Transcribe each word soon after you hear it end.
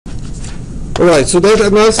Alright, so that's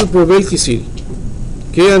analysis probability theory.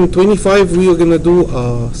 Okay, and 25 we are gonna do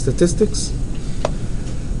statistics.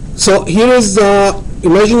 So here is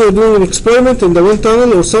imagine you're doing an experiment in the wind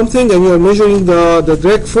tunnel or something, and you are measuring the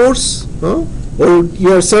drag force, or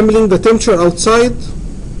you are sampling the temperature outside.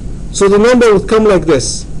 So the number would come like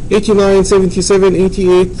this: 89, 77,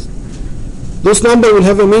 88. Those numbers will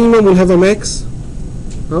have a minimum, will have a max.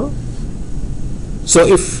 So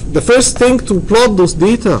if the first thing to plot those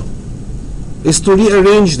data is to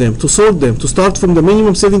rearrange them, to sort them, to start from the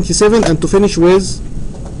minimum 77 and to finish with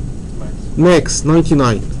max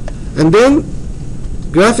 99. And then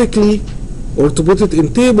graphically, or to put it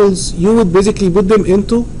in tables, you would basically put them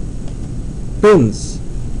into bins.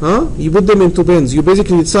 You put them into bins. You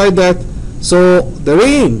basically decide that, so the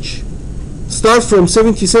range start from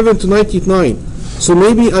 77 to 99. So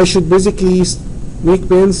maybe I should basically make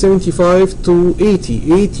bins 75 to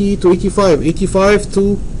 80, 80 to 85, 85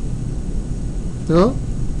 to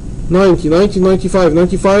 90, 90, 95,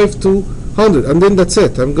 95 to 100, and then that's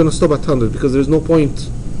it. I'm going to stop at 100 because there's no point.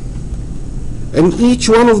 And each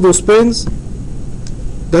one of those pins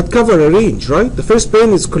that cover a range, right? The first pin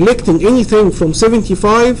is collecting anything from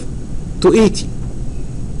 75 to 80.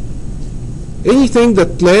 Anything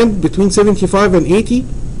that land between 75 and 80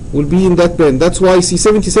 will be in that pin. That's why see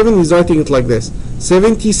 77 is writing it like this: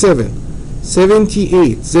 77,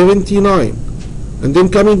 78, 79. And then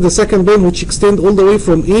coming the second bin, which extend all the way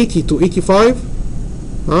from 80 to 85,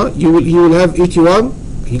 he will have 81.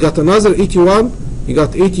 He got another 81. He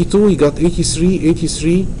got 82. He got 83,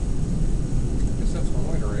 83.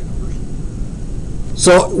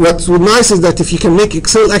 So what's nice is that if you can make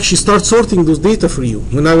Excel actually start sorting those data for you.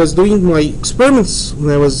 When I was doing my experiments,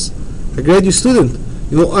 when I was a graduate student,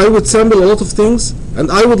 I would sample a lot of things,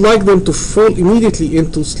 and I would like them to fall immediately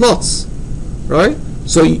into slots, right?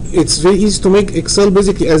 So it's very easy to make Excel.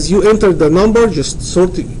 Basically, as you enter the number, just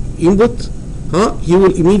sort the input, he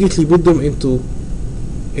will immediately put them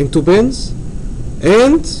into bins,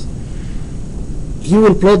 and he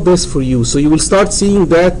will plot this for you. So you will start seeing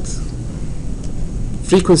that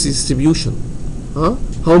frequency distribution,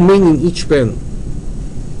 how many in each bin.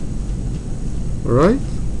 All right.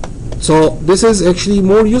 So this is actually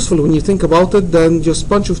more useful when you think about it than just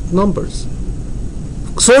bunch of numbers.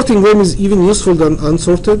 Sorting them is even useful than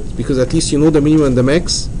unsorted, because at least you know the minimum and the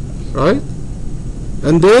max, right?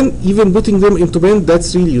 And then even putting them into bin,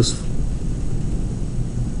 that's really useful.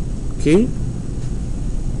 Okay.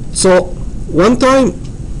 So one time,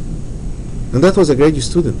 and that was a graduate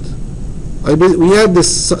student, we had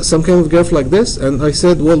this some kind of graph like this, and I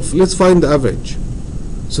said, well, let's find the average.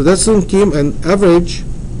 So that student came and average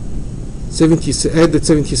 70, added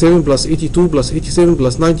 77 plus 82 plus 87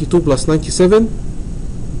 plus 92 plus 97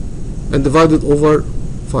 and divided over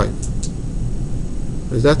 5.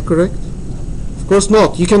 Is that correct? Of course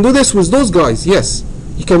not. You can do this with those guys, yes.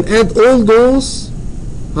 You can add all those,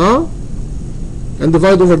 and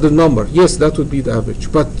divide over the number. Yes, that would be the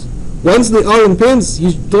average. But once they are in pins,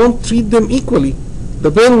 you don't treat them equally.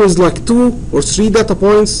 The bin with like 2 or 3 data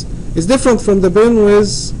points is different from the bin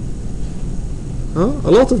with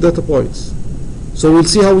a lot of data points. So we'll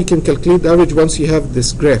see how we can calculate the average once you have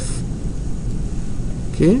this graph.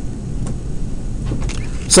 Okay.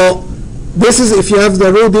 So this is if you have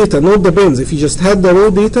the raw data, not the bins. If you just had the raw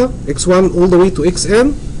data, x1 all the way to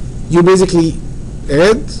xn, you basically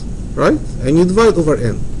add, right, and you divide over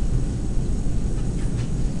n.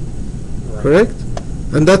 Correct?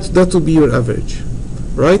 And that will be your average,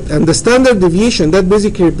 right? And the standard deviation, that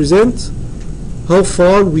basically represents how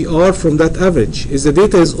far we are from that average. Is the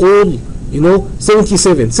data is all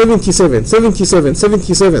 77, 77, 77,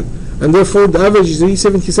 77, and therefore the average is really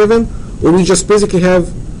 77, or we just basically have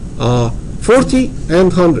 40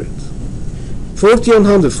 and 100, 40 and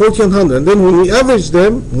 100, 40 and 100, and then when we average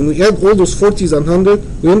them, when we add all those 40s and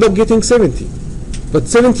 100, we end up getting 70. But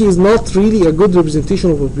 70 is not really a good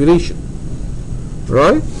representation of population,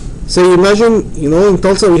 right? So imagine, in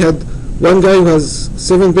Tulsa we had one guy who has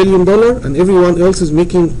 $7 billion and everyone else is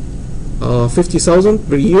making 50,000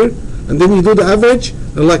 per year, and then you do the average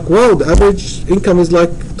and like, wow, the average income is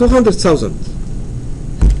like 200,000.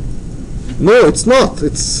 No, it's not.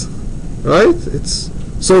 It's right.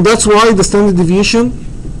 So that's why the standard deviation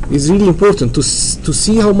is really important to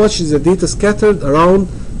see how much is the data scattered around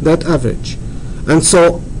that average. And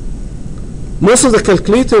so most of the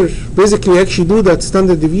calculator basically actually do that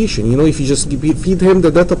standard deviation. If you just feed him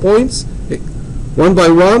the data points one by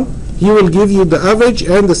one, he will give you the average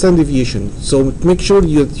and the standard deviation. So make sure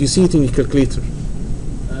you see it in your calculator.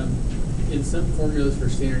 In some formulas for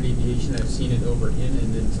standard deviation, I've seen it over n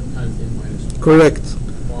and then sometimes n minus 1. Correct.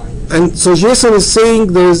 Why? And so Jason is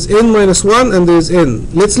saying there is n minus 1 and there is n.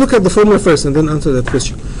 Let's look at the formula first and then answer that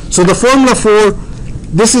question. So the formula for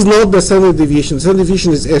this is not the standard deviation. The standard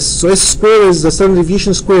deviation is S. So S square is the standard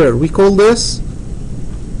deviation square. We call this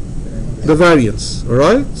the variance.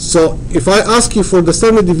 Alright? So if I ask you for the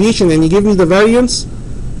standard deviation and you give me the variance,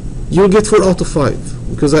 you'll get 4 out of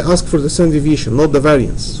 5 because I asked for the standard deviation, not the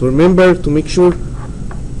variance. So remember to make sure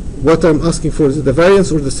what I'm asking for is the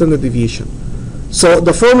variance or the standard deviation. So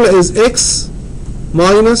the formula is x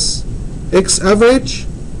minus x average,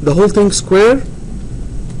 the whole thing square.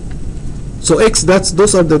 So x,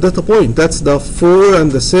 those are the data point. That's the 4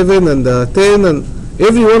 and the 7 and the 10 and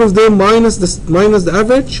every one of them minus the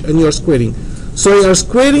average, and you are squaring. So you are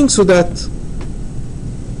squaring so that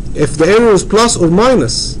if the error is plus or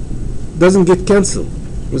minus, doesn't get cancelled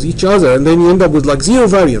with each other, and then you end up with like 0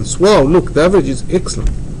 variance. Wow, look, the average is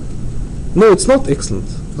excellent. No, it's not excellent.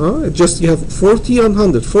 It's just you have 40 and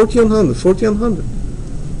 100, 40 and 100, 40 and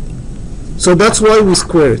 100. So that's why we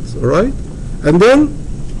square it, all right? And then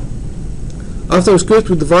after we square it,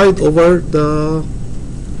 we divide over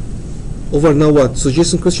now what? So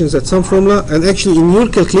Jason question is at some formula, and actually in your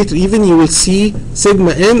calculator even you will see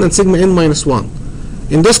sigma n and sigma n minus 1.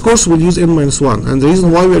 In this course we'll use n minus 1, and the reason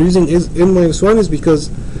why we are using n minus 1 is because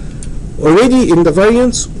already in the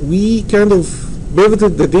variance we kind of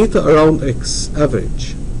pivoted the data around x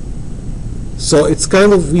average. So it's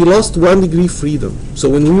kind of, we lost 1 degree freedom. So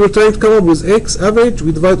when we were trying to come up with x average,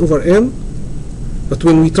 we divide over n, but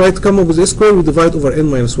when we try to come up with s square, we divide over n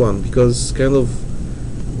minus 1, because kind of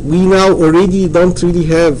we now already don't really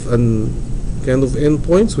have an kind of n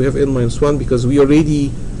points, we have n minus 1 because we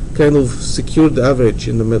already kind of secured the average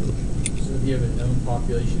in the middle. So if you have a known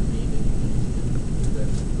population mean, then you can use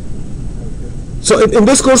that. So in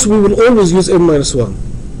this course, we will always use n minus 1.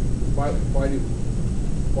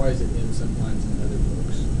 Why is it n sometimes in other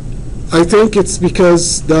books? I think it's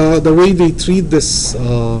because the way they treat this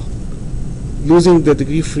using the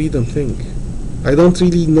degree freedom thing. I don't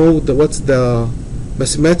really know what's the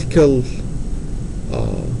mathematical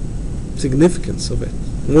significance of it,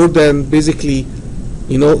 more than basically,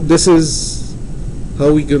 you know, this is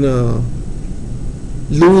how we gonna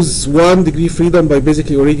lose 1 degree freedom by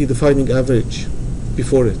basically already defining average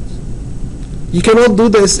before it. You cannot do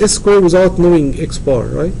the s square without knowing x bar,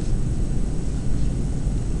 right?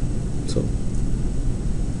 So,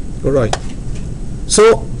 alright.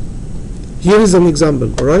 So, here is an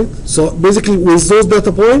example, alright? So, basically with those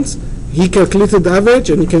data points, he calculated the average,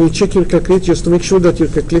 and you can check your calculator just to make sure that your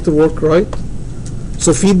calculator work right.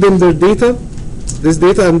 So, feed them their data, this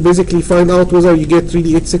data, and basically find out whether you get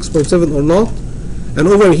really 86.7 or not. And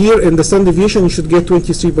over here in the standard deviation, you should get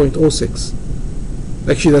 23.06.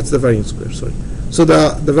 Actually, that's the variance square, sorry. So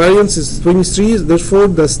the variance is 23, therefore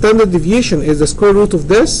the standard deviation is the square root of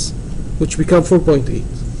this, which becomes 4.8.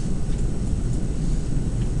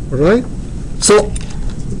 Alright? So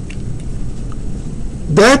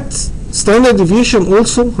that standard deviation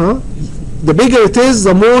also, the bigger it is,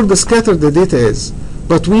 the more the scattered the data is.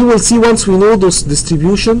 But we will see once we know those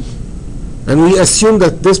distribution, and we assume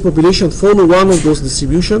that this population follow one of those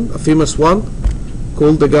distribution, a famous one,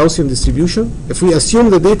 called the Gaussian distribution. If we assume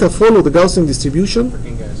the data follow the Gaussian distribution,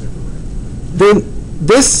 then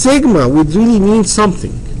this sigma would really mean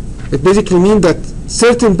something. It basically means that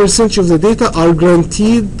certain percentage of the data are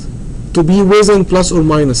guaranteed to be within plus or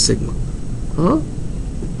minus sigma.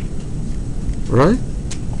 Right?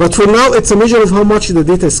 But for now, it's a measure of how much the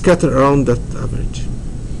data is scattered around that average.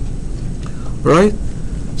 Right?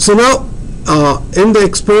 So now, in the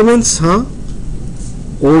experiments,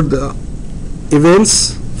 or the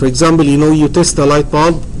events, for example, you know, you test a light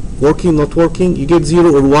bulb, working, not working, you get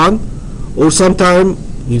 0 or 1, or sometime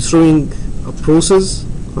you're throwing a process,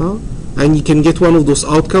 and you can get one of those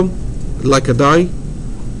outcome, like a die.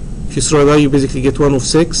 If you throw a die, you basically get 1 of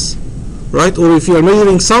 6, right? Or if you are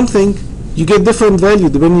measuring something, you get different value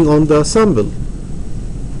depending on the sample.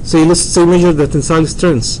 Say, let's say measure the tensile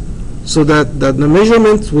strengths, so that the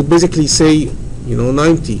measurement would basically say, you know,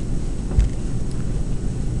 90.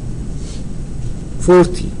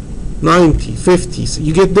 40, 90, 50. So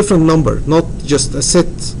you get different number, not just a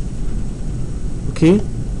set. Okay?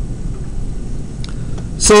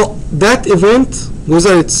 So that event,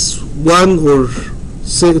 whether it's 1 or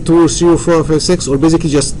 2 or 3 or 4 or 5, 6, or basically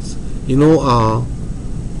just, you know,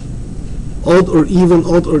 odd or even,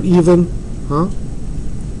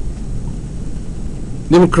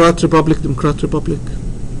 Democrat, Republic,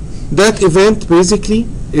 that event basically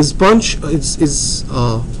is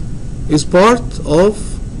is part of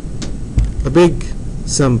a big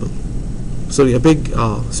sample, a big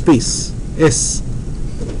space S,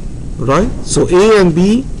 right? So A and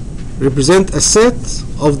B represent a set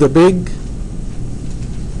of the big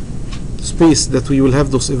space that we will have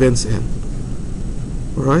those events in.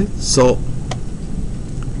 Alright, so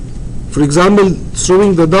for example,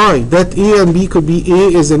 throwing the die, that A and B could be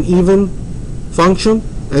A is an even function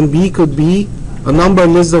and B could be a number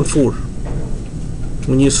less than 4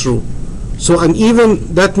 when you throw. So an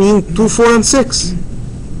even, that means 2, 4 and 6,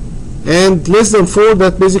 and less than 4,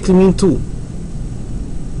 that basically means 2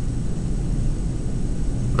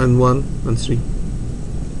 and 1 and 3,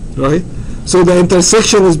 right? So the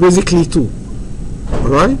intersection is basically 2.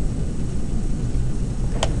 Alright,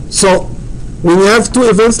 so when you have two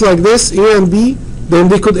events like this, A and B, then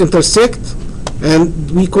they could intersect,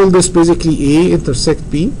 and we call this basically A intersect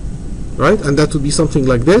B, right? And that would be something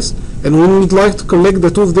like this. And when we'd like to collect the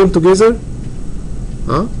two of them together,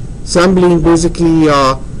 sampling basically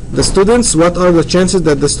the students, what are the chances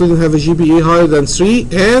that the student have a GPA higher than 3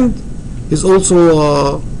 and is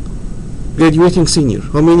also a graduating senior?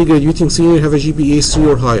 How many graduating senior have a GPA 3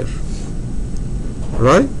 or higher?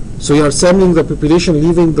 Right? So you are sampling the population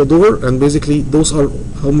leaving the door, and basically those are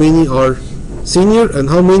how many are senior and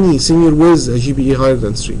how many senior with a GPA higher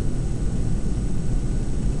than 3.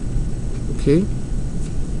 Okay,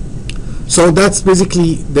 so that's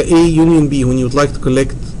basically the A union B when you would like to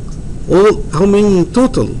collect all how many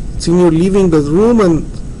total senior leaving the room and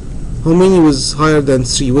how many was higher than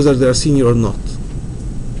 3, whether they are senior or not.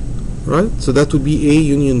 Right, so that would be A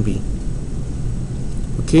union B.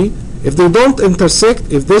 Okay, if they don't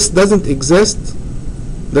intersect, if this doesn't exist,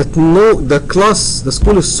 that the class, the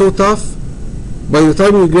school is so tough, by the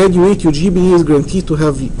time you graduate, your GPA is guaranteed to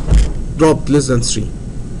have dropped less than 3.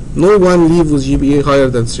 No one leave with GPA higher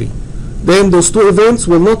than 3. Then those two events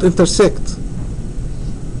will not intersect.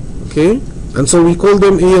 Okay, and so we call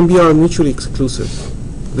them A and B are mutually exclusive.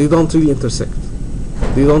 They don't really intersect.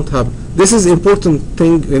 They don't have. This is important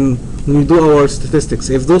thing when we do our statistics,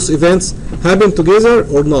 if those events happen together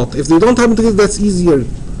or not. If they don't happen together, that's easier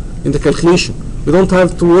in the calculation. We don't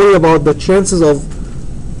have to worry about the chances of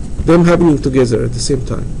them happening together at the same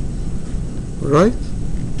time. Alright?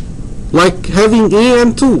 Like having A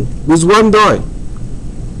and 2 with one die.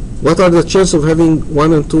 What are the chances of having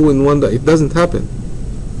 1 and 2 in one die? It doesn't happen.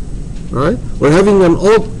 Right? We're having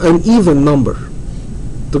an even number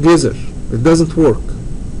together. It doesn't work.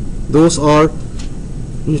 Those are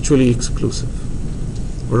mutually exclusive.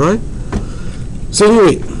 Alright? So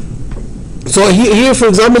anyway, so here for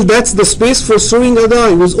example, that's the space for throwing a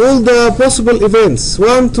die with all the possible events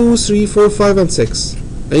 1, 2, 3, 4, 5 and 6.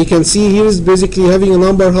 And you can see here is basically having a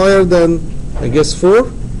number higher than, I guess,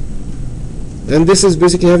 4, and this is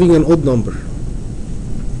basically having an odd number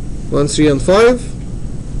 1, 3 and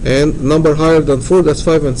 5, and number higher than 4, that's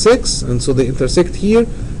 5 and 6, and so they intersect here.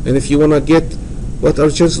 And if you want to get what are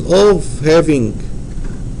chances of having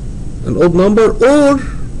an odd number or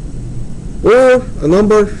a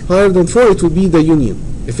number higher than 4, it would be the union.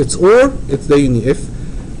 If it's or, it's the union. If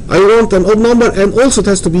I want an odd number and also it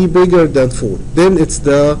has to be bigger than 4, then it's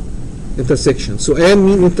the intersection. So and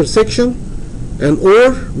mean intersection and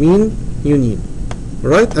or mean union.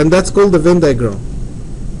 Alright? And that's called the Venn diagram.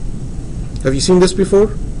 Have you seen this before?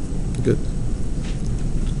 Good.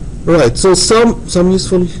 Right, so some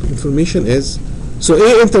useful information is, so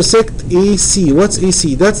A intersect AC. What's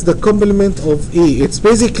AC? That's the complement of A. It's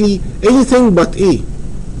basically anything but A.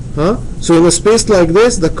 So in a space like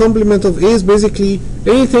this, the complement of A is basically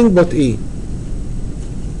anything but A.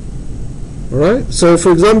 Alright? So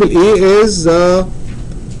for example, A is the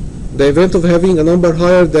event of having a number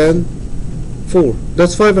higher than 4.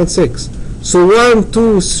 That's 5 and 6. So 1,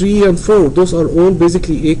 2, 3 and 4, those are all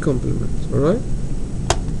basically A complement. Alright?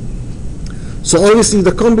 So obviously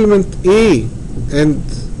the complement A and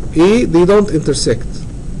A, they don't intersect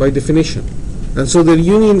by definition, and so their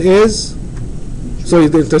union is, sorry,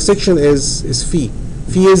 the intersection is phi.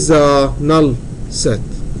 Phi is a null set.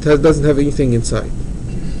 It doesn't have anything inside.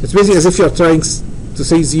 It's basically as if you are trying to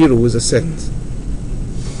say 0 with a set.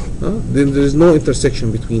 Then there is no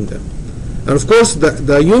intersection between them. And of course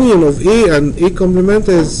the union of A and A complement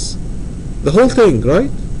is the whole thing,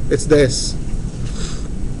 right? It's the S.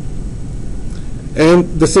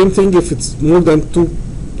 And the same thing if it's more than 2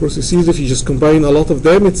 processes, if you just combine a lot of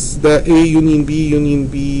them, it's the A union B,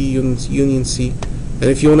 union C. And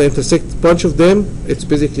if you want to intersect a bunch of them, it's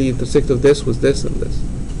basically intersect of this with this and this.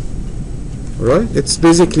 Alright? It's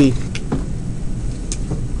basically,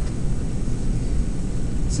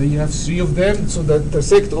 so you have 3 of them, so the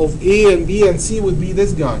intersect of A and B and C would be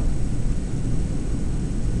this guy.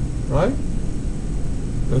 Right?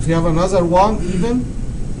 And if you have another one even,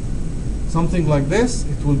 something like this,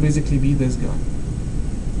 it will basically be this guy.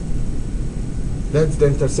 That's the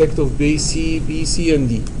intersect of B, C, and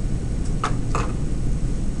D.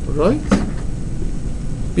 Right?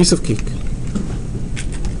 Piece of cake.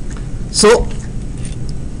 So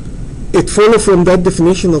it follows from that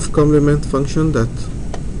definition of complement function that,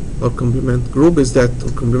 or complement group is that,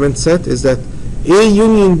 or complement set is that A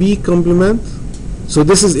union B complement. So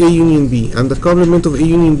this is A union B, and the complement of A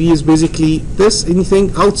union B is basically this,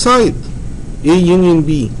 anything outside A union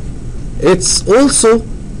B. It's also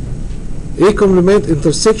A complement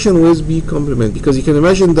intersection with B complement, because you can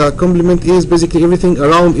imagine the complement A is basically everything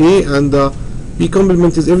around A, and the B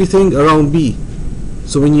complement is everything around B.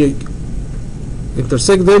 So when you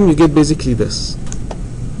intersect them, you get basically this,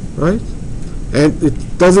 right? And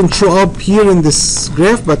it doesn't show up here in this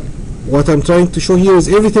graph, but what I'm trying to show here is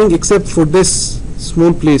everything except for this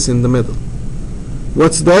small place in the middle.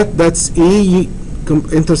 What's that? That's A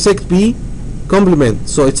intersect B complement.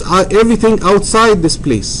 So it's everything outside this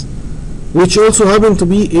place, which also happen to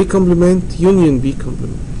be A complement union B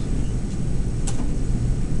complement.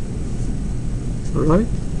 All right?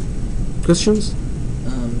 Questions?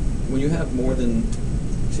 When you have more than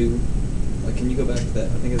two, like, can you go back to that?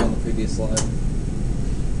 I think it's on the previous slide.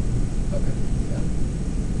 Okay.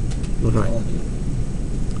 Yeah. All right.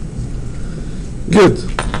 Good.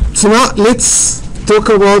 So now let's talk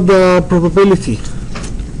about the probability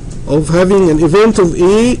of having an event of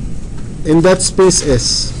A in that space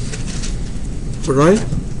S. All right?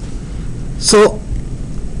 So,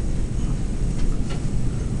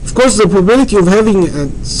 of course, the probability of having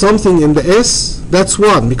something in the S, that's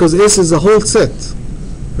 1, because S is a whole set,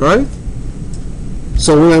 right?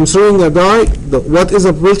 So when I'm throwing a die, what is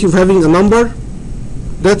the probability of having a number?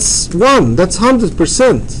 That's 1. That's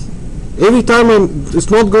 100%. Every time it's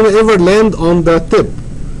not going to ever land on the tip,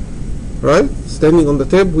 right? Standing on the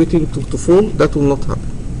tip, waiting to fall, that will not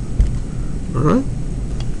happen. All right?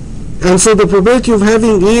 And so the probability of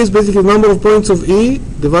having A is basically the number of points of A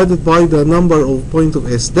divided by the number of points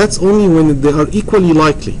of S. That's only when they are equally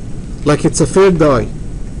likely, like it's a fair die.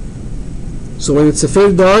 So when it's a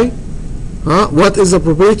fair die, what is the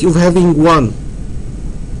probability of having 1?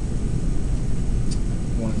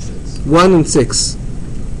 1 in 6. 1 in 6.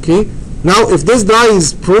 Okay. Now, if this die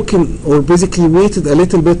is broken or basically weighted a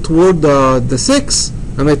little bit toward the 6,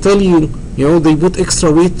 and I tell you, they put extra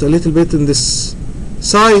weight a little bit in this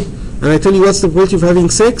side, and I tell you what's the probability of having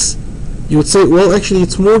 6, you would say, well, actually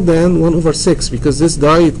it's more than 1 over 6, because this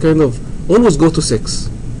die, it kind of almost go to 6.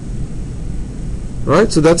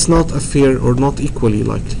 Right? So that's not a fair or not equally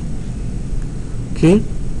likely. Okay?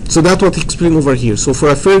 So that's what he explained over here. So for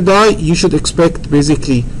a fair die, you should expect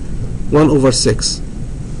basically 1 over 6.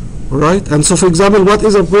 Alright? And so for example, what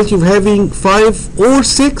is the probability of having 5 or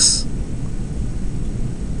 6?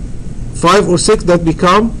 5 or 6 that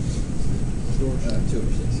become 2 over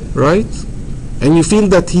 6, yeah. right? And you feel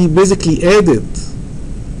that he basically added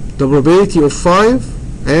the probability of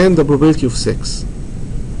 5 and the probability of 6.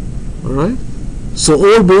 Alright? So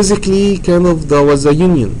all basically kind of there was a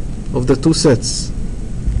union of the two sets.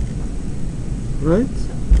 Right?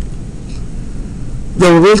 The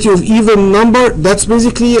probability of even number, that's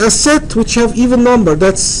basically a set which have even number.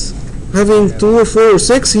 That's having 2 or 4 or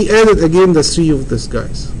 6. He added again the 3 of these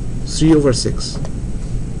guys. 3 over 6.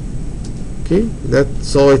 Okay?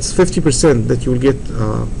 So it's 50% that you will get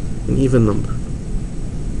an even number.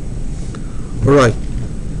 Alright.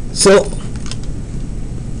 So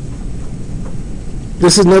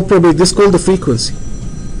this is not probability, this is called the frequency.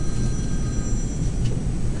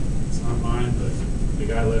 It's not mine, but the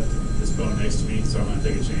guy left his phone next to me, so I'm going to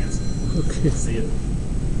take a chance. Okay. See it.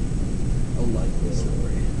 I like this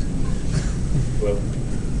story. Well,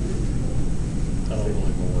 I don't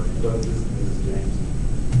really more. This is James.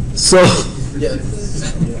 So Yeah.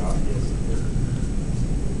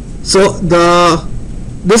 so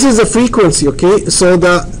this is the frequency, okay? So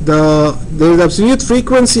the absolute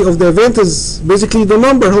frequency of the event is basically the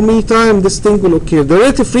number, how many times this thing will occur. The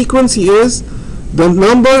relative frequency is the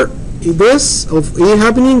number this of A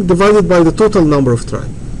happening divided by the total number of try.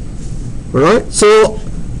 Alright? So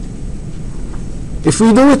if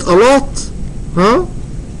we do it a lot,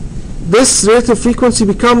 this relative frequency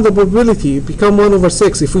become the probability, become 1 over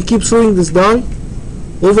 6. If we keep throwing this die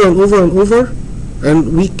over and over and over,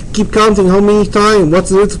 and we keep counting how many times, what's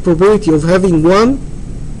the relative probability of having 1,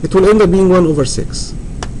 it will end up being 1 over 6.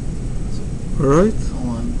 Alright?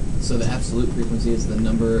 Hold on. So the absolute frequency is the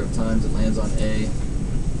number of times it lands on A.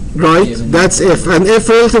 Right? That's F. And F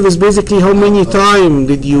relative is basically how many times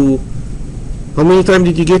did you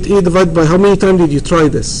get A divided by how many times did you try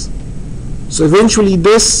this. So eventually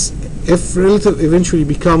this F relative eventually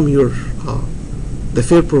become your the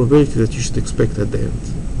fair probability that you should expect at the end.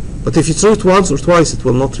 But if you throw it once or twice, it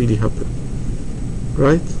will not really happen,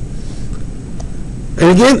 right?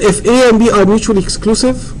 And again, if A and B are mutually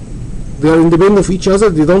exclusive, they are independent of each other,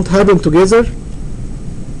 they don't happen together,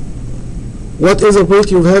 what is the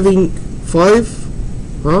probability of having 5?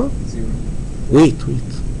 Huh? 0. Wait.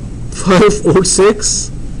 5 or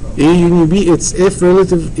 6, A union B, it's F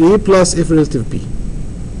relative A plus F relative B.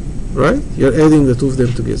 Right? You're adding the two of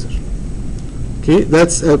them together. Okay,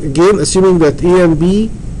 that's again assuming that A and B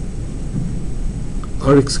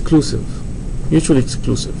are exclusive, mutually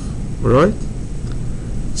exclusive. Alright?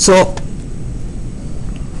 So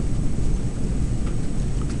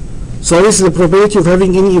this is the probability of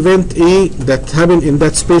having any event A that happened in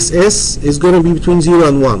that space S is going to be between 0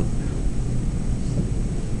 and 1.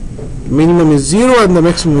 Minimum is 0 and the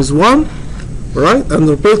maximum is 1, right? And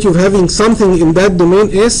the probability of having something in that domain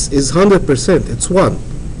S is 100%, it's 1.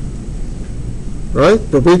 Right?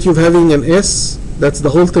 Probability of having an S, that's the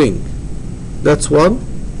whole thing. That's 1.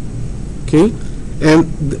 Okay?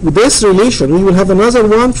 And with this relation, we will have another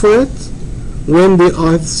one for it when they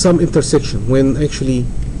have some intersection, when actually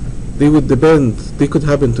they would depend, they could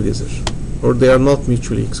happen together, or they are not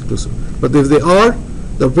mutually exclusive. But if they are,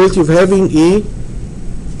 the probability of having A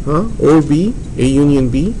or B, A union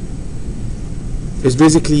B, is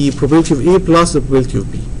basically probability of A plus the probability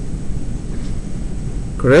of B.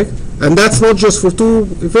 Correct? And that's not just for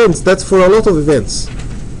 2 events, that's for a lot of events.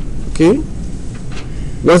 Okay?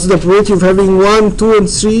 What's the probability of having 1, 2, and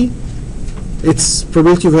 3? It's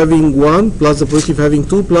probability of having 1 plus the probability of having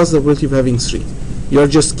 2 plus the probability of having 3. You are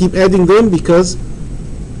just keep adding them because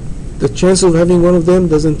the chance of having one of them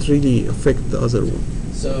doesn't really affect the other one.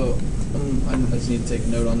 So I just need to take a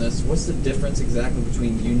note on this. What's the difference exactly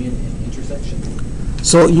between union and intersection?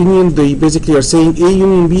 So union, they basically are saying A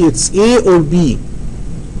union B, it's A or B.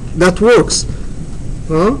 That works.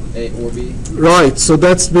 Huh? A or B? Right, so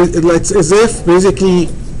that's it's as if basically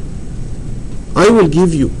I will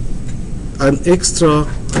give you an extra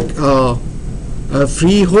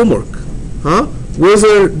free homework, huh?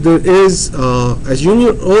 Whether there is a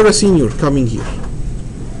junior or a senior coming here.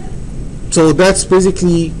 So that's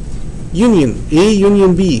basically union, A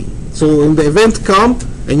union B. So when the event come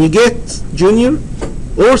and you get junior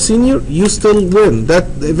or senior, you still win. That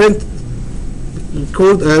event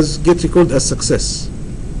get recorded as success.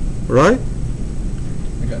 Right?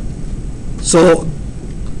 Okay. So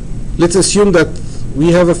let's assume that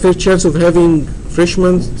we have a fair chance of having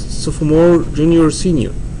freshman, sophomore, junior,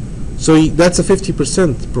 senior. So that's a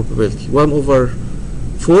 50% probability, 1/4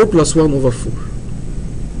 plus 1/4.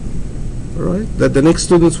 Alright? That the next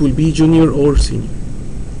students will be junior or senior.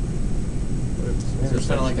 So it's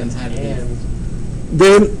kind of like an additive.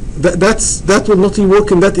 Then that will not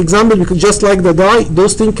work in that example because just like the die,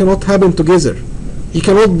 those things cannot happen together. You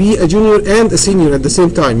cannot be a junior and a senior at the same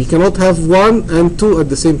time. You cannot have 1 and 2 at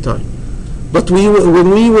the same time. But when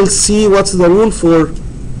we will see what's the rule for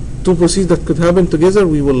 2 procedures that could happen together,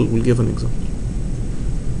 we'll give an example.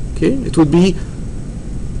 Okay, it would be,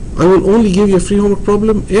 I will only give you a free homework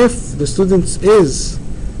problem if the student is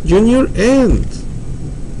junior and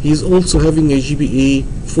he's also having a GPA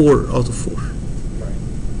 4/4. Right.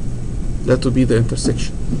 That would be the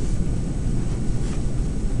intersection.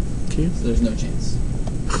 Okay. So there's no chance.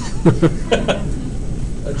 A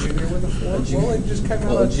junior with a 4? A junior- Well, it just came out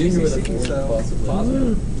well, a of junior with a GCC, 4 so possibly.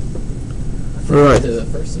 positive. Right. To the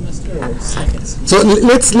first semester or second semester? So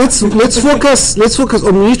let's focus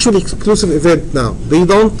on mutually exclusive event now. They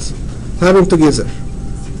don't happen together.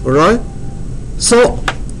 All right. So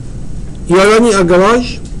you are running a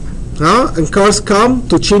garage, and cars come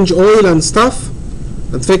to change oil and stuff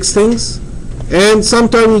and fix things, and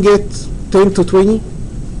sometimes you get 10 to 20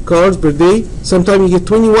 cars per day. Sometimes you get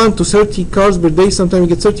 21 to 30 cars per day. Sometimes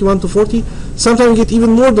you get 31 to 40. Sometimes you get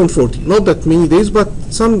even more than 40. Not that many days, but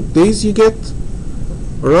some days you get,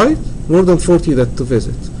 all right, more than 40 that to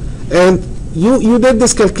visit. And you did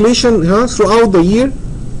this calculation throughout the year.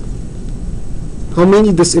 How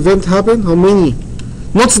many this event happened? How many?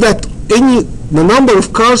 Not that the number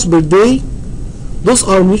of cars per day. Those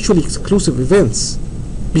are mutually exclusive events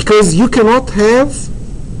because you cannot have.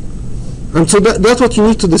 And so that's what you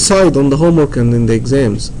need to decide on the homework and in the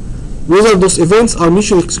exams, whether those events are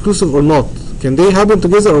mutually exclusive or not. Can they happen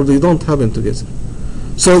together or they don't happen together?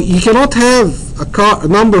 So you cannot have a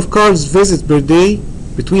number of cars visit per day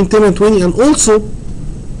between 10 and 20 and also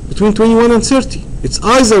between 21 and 30. It's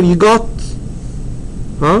either you got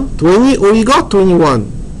 20 or you got 21.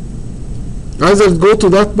 Either go to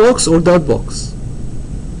that box or that box.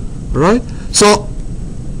 Right? So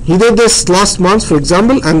he did this last month, for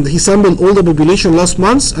example, and he sampled all the population last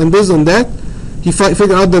month, and based on that, he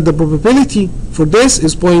figured out that the probability for this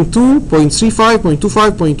is 0.2, 0.35,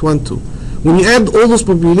 0.25, 0.12. When you add all those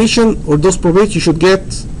population or those probability, you should get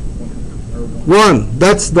 1.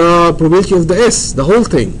 That's the probability of the S, the whole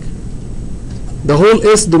thing, the whole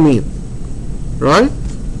S domain, right?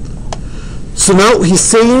 So now he's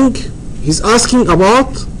saying, he's asking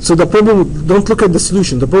about, so the problem, don't look at the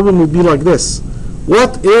solution, the problem would be like this.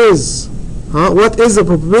 What is the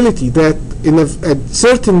probability that in a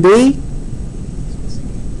certain day,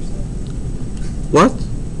 what?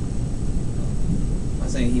 I'm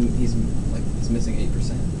saying he's missing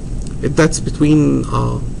 8%. That's between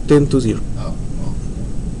 10 to 0. Oh,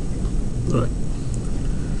 well, Right.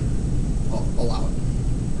 I'll allow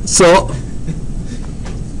it. So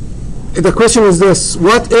the question is this: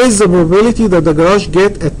 what is the probability that the garage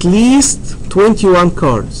get at least 21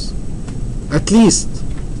 cars? At least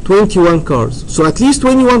 21 cars. So at least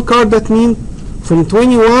 21 cars, that means from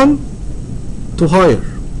 21 to higher.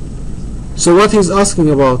 So what he's asking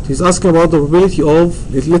about? He's asking about the probability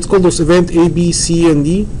of, let's call those event A, B, C, and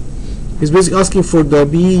D. He's basically asking for the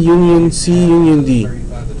B union C union D.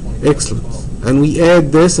 35 to 25. Excellent. And we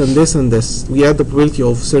add this and this and this. We add the probability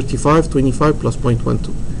of 35, 25 plus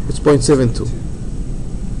 0.12. It's 0.72.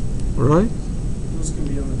 Alright? Those can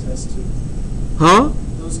be on the test too. Huh?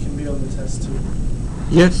 Those can be on the test too.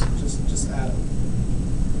 Yes. Just add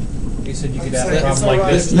them. He said you could I'm have a saying problem it's like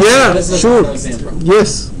alright. this. Yeah, This is sure. an example.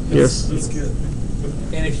 Yes. Yes. That's good.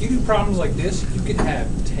 And if you do problems like this, you could have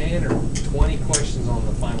 10 or 20 questions on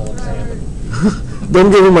the final exam.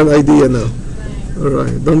 Don't give him an idea now.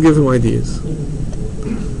 Alright, don't give him ideas.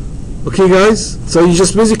 Okay guys, so you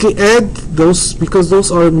just basically add those because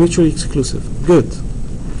those are mutually exclusive. Good.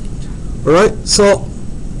 Alright, so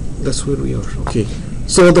that's where we are. Okay.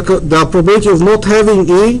 So the probability of not having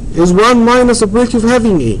A is 1 minus the probability of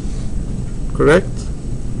having A. Correct?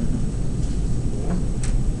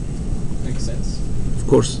 Makes sense. Of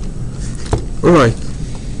course. Alright.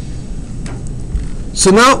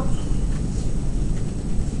 So now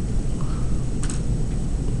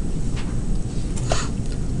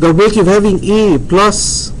the probability of having A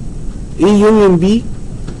plus A union B,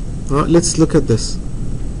 let's look at this.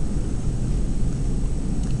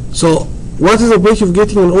 So what is the probability of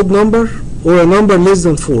getting an odd number or a number less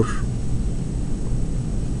than 4?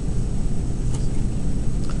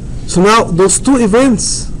 So now those two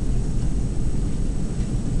events,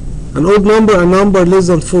 an odd number and a number less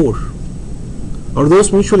than 4, are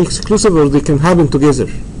those mutually exclusive or they can happen together?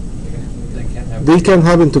 They can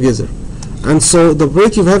happen together. And so the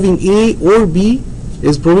probability of having A or B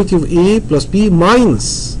is probability of A plus B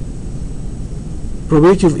minus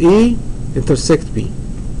probability of A intersect B.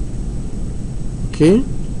 Okay?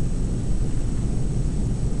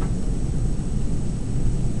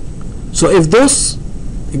 So if those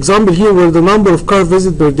example here were the number of car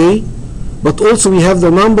visits per day, but also we have the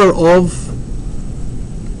number of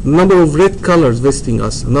red colors visiting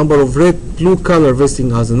us, a number of blue color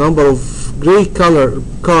visiting us, a number of gray color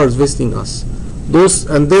cars visiting us. Those,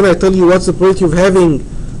 and then I tell you what's the probability of having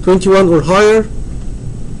 21 or higher,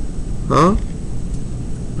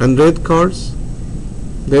 and red cars.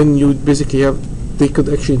 Then you basically have, they could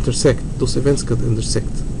actually intersect. Those events could intersect.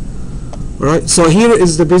 All right. So here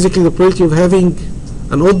is basically the probability of having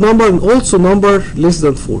an odd number and also number less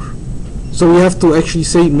than 4. So we have to actually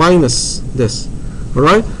say minus this. All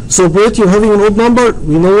right. So probability of having an odd number,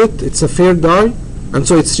 we know it. It's a fair die, and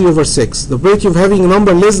so it's 3 over 6. The probability of having a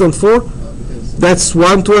number less than 4, that's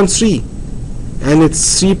 1, 2, and 3, and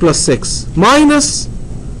it's 3 plus 6 minus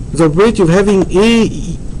the probability of having A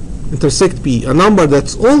intersect B, a number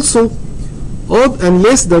that's also odd and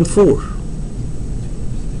less than 4.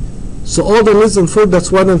 So odd and less than 4, that's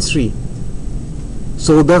 1 and 3.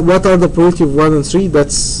 So that what are the probability of 1 and 3?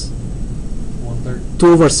 That's 1/3. 2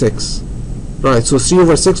 over 6. Right, so 3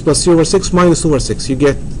 over 6 plus 3 over 6 minus 2 over 6. You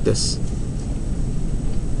get this.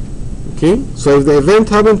 Okay, so if the event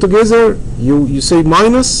happen together, you say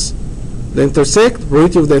minus the intersect,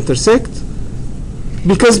 probability of the intersect,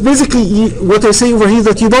 because basically what I say over here is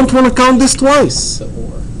that you don't want to count this twice, The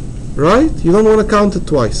or. right? You don't want to count it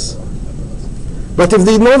twice. But if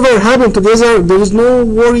they never happen together, there is no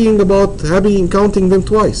worrying about counting them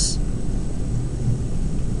twice.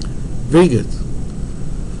 Very good.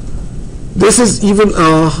 This is even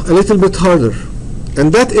a little bit harder,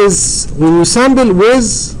 and that is when you sample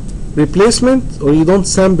with replacement or you don't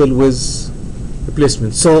sample with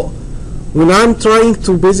replacement. So when I'm trying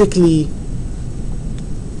to basically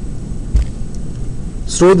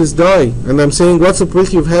throw this die and I'm saying what's the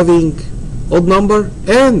probability of having odd number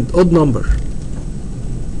and odd number,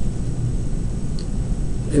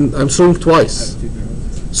 and I'm throwing twice.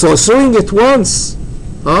 So throwing it once,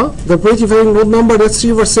 the probability of having odd number, that's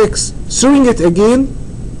 3 over 6. Throwing it again,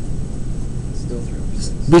 Still 3 over 6.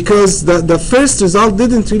 because the first result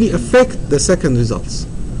didn't really affect the second results,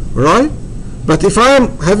 right? But if I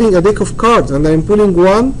am having a deck of cards and I'm pulling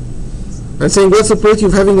one and saying what's the probability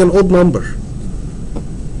of having an odd number,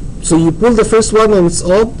 so you pull the first one and it's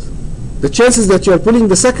odd, the chances that you are pulling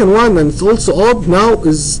the second one and it's also odd now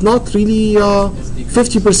is not really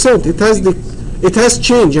 50%. It has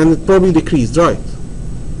changed and it probably decreased, right?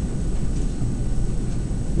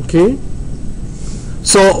 Okay.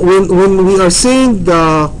 So when we are saying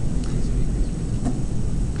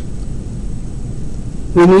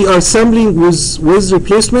when we are sampling with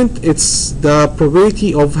replacement, it's the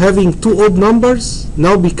probability of having two odd numbers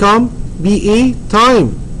now become BA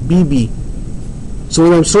time BB. So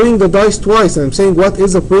when I'm throwing the dice twice and I'm saying what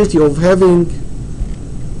is the probability of having,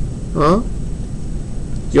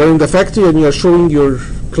 you're in the factory and you're showing your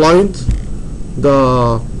client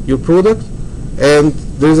your product, and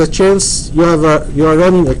there's a chance you are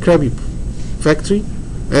running a Krabby factory,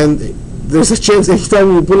 and there's a chance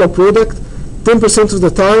anytime you pull a product, 10% of the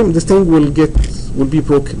time the thing will be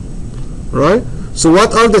broken, right? So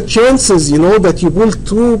what are the chances, that you pull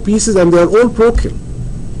two pieces and they are all broken,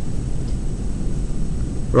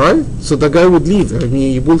 right? So the guy would leave. I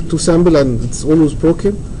mean, you pull two samples and it's always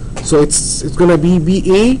broken. So it's gonna be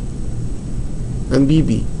BA and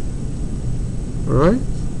BB, all right?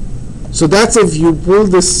 So that's if you pull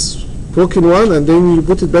this broken one and then you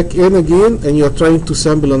put it back in again and you are trying to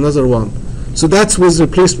sample another one. So that's with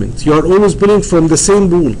replacement. You are always pulling from the same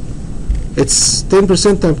pool. It's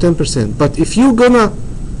 10% times 10%. But if you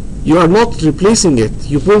are not replacing it,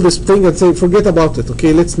 you pull this thing and say, forget about it.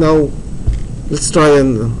 Okay, let's try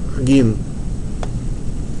and again.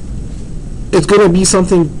 It's gonna be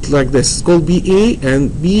something like this. It's called BA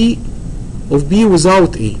and B of B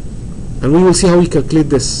without A. And we will see how we calculate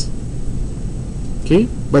this. Okay,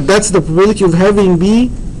 but that's the probability of having B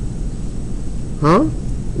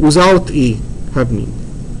without A happening.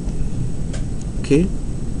 Okay,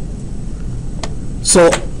 so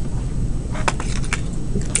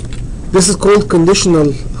this is called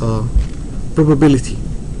conditional probability.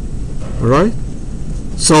 All right,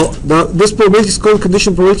 so this probability is called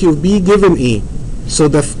conditional probability of B given A. So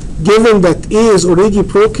given that A is already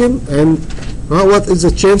broken, and what is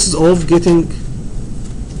the chances of getting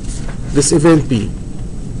this event B?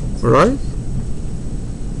 All right,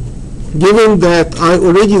 given that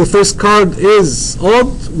the first card is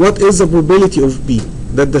odd, what is the probability of B?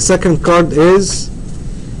 That the second card is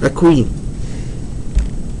a queen.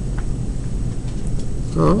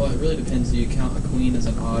 Well, it really depends. Do you count a queen as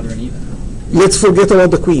an odd or an even? Let's forget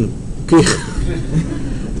about the queen. Okay.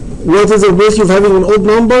 What is the probability of having an odd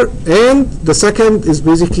number? And the second is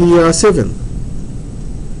basically 7.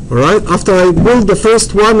 All right. After I build the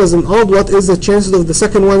first one as an odd, what is the chances of the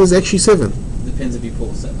second one is actually 7? Depends if you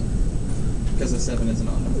pull 7, because the 7 is an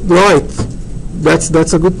odd number. Right.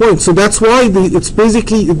 That's a good point. So that's why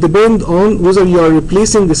it depends on whether you are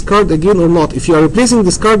replacing this card again or not. If you are replacing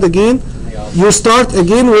this card again, you start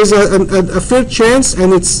again with a fair chance,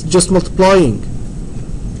 and it's just multiplying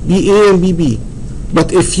BA and BB.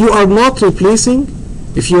 But if you are not replacing,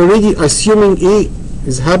 if you're already assuming A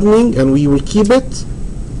is happening and we will keep it,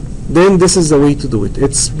 then this is the way to do it.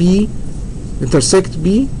 It's B intersect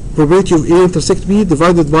B, probability of A intersect B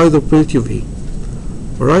divided by the probability of A.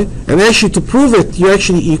 All right, and actually to prove it,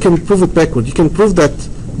 you can prove it backward. You can prove that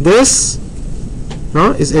this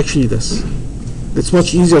is actually this. It's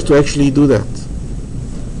much easier to actually do that.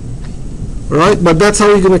 All right, but that's how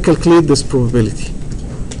you're going to calculate this probability.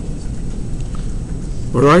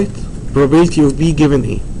 All right, probability of B given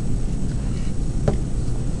A.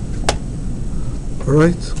 All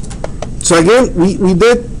right. So again, we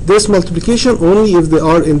did this multiplication only if they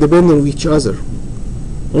are independent of each other.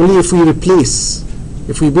 Only if we replace.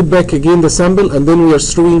 If we put back again the sample and then we are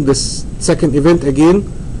throwing this second event again,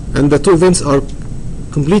 and the two events are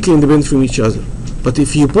completely independent from each other. But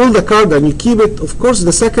if you pull the card and you keep it, of course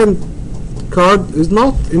the second card is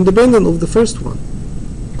not independent of the first one.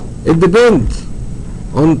 It depends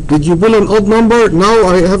on, did you pull an odd number? Now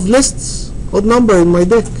I have lists odd number in my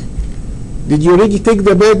deck. Did you already take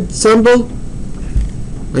the bad sample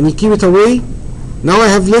and you keep it away? Now I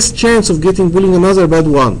have less chance of pulling another bad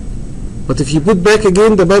one. But if you put back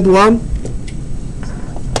again the bad one,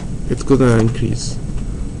 it's gonna increase.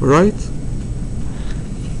 Alright?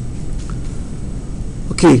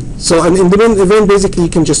 Okay, so an independent event, basically you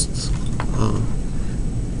can just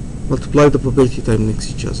multiply the probability time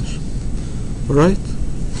next each other. Alright?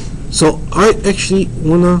 So I actually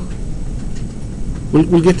wanna,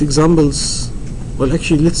 we'll get examples Well,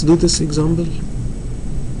 actually, let's do this example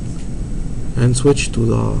and switch to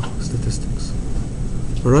the statistics.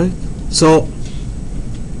 Alright? So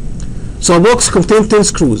a box contains 10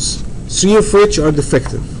 screws, 3 of which are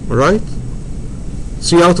defective. Alright?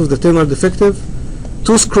 3 out of the 10 are defective.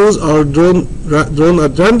 2 screws are drawn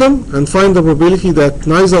at random, and find the probability that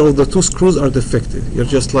neither of the 2 screws are defective. You're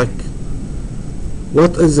just like,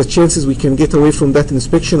 what is the chances we can get away from that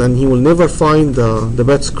inspection and he will never find the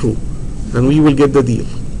bad screw, and we will get the deal.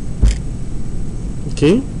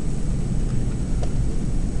 Okay?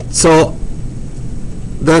 So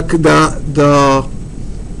the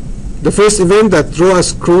first event that draw a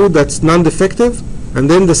screw that's non-defective, and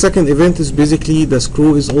then the second event is basically the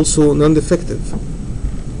screw is also non-defective.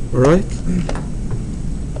 Alright?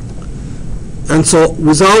 And so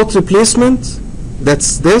without replacement,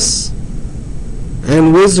 that's this,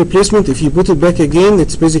 and with replacement, if you put it back again,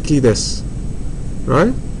 it's basically this.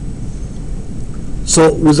 Right?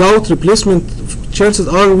 So without replacement, chances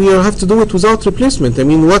are we have to do it without replacement. I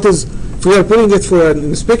mean, what is, if we are putting it for an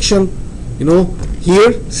inspection, you know,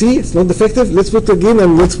 here, see, it's not defective, let's put it again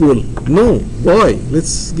and let's pull. No, why?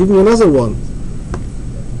 Let's give me another one.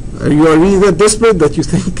 You are really that desperate that you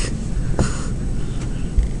think?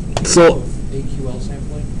 So, AQL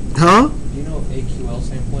sampling? huh? Do you know of AQL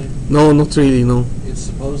sampling? No, not really, no. It's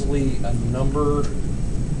supposedly a number.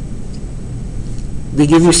 They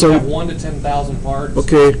give you So you have some, 1 to 10,000 parts.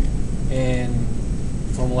 okay, And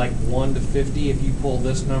from like 1 to 50, if you pull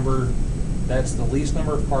this number, that's the least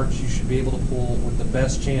number of parts you should be able to pull with the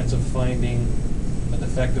best chance of finding a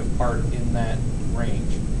defective part in that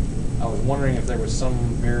range. I was wondering if there was some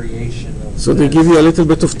variation of so they give you a little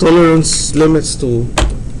bit of tolerance limits to,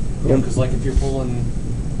 because like if you're pulling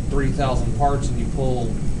 3,000 parts and you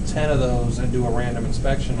pull 10 of those and do a random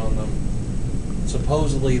inspection on them,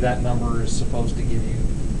 supposedly that number is supposed to give you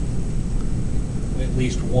at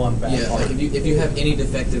least one bad Yeah, part. like if you have any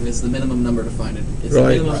defective, it's the minimum number to find it. It's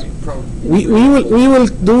Right. the minimum we will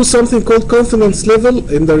do something called confidence level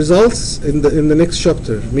in the results in the next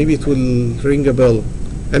chapter. Maybe it will ring a bell.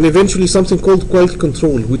 And eventually something called quality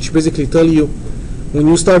control, which basically tell you when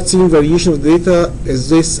you start seeing variation of data, is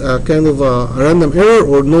this kind of a random error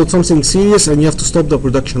or no, something serious, and you have to stop the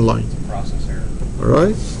production line. Process error.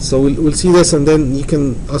 Alright? So we'll see this, and then you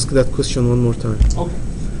can ask that question one more time. Okay.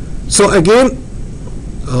 So again,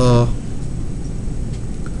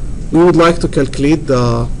 we would like to calculate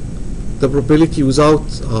the probability without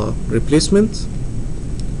replacement,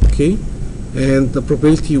 okay, and the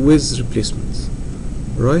probability with replacement,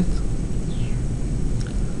 right?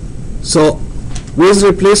 So with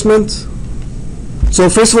replacement, so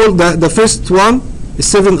first of all, the first one is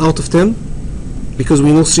 7 out of 10 because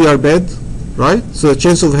we know 3 are bad, right? So the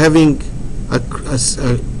chance of having a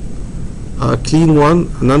clean one,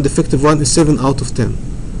 a non-defective one, is 7 out of 10.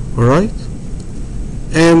 Alright?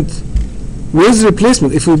 And with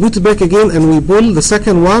replacement, if we put it back again and we pull the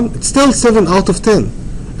second one, it's still 7 out of 10.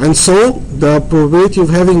 And so the probability of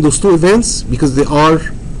having those two events, because they are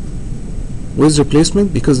with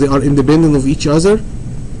replacement, because they are independent of each other,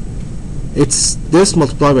 it's this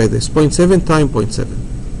multiplied by this, 0.7 times 0.7.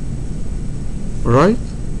 Alright?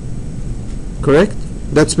 Correct?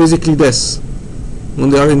 That's basically this. When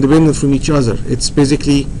they are independent from each other, it's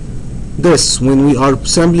basically this when we are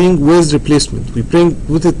sampling with replacement. We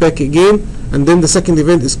put it back again, and then the second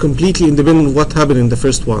event is completely independent of what happened in the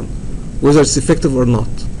first one, whether it's effective or not.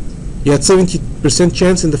 You had 70%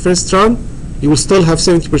 chance in the first run, you will still have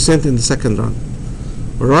 70% in the second run.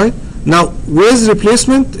 Alright? Now with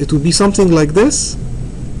replacement, it will be something like this.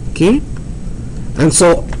 Okay? And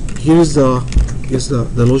so here's the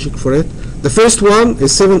logic for it. The first one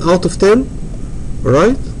is 7 out of 10.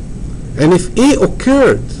 Alright? And if A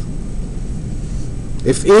occurred,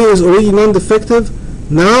 if A is already non-defective,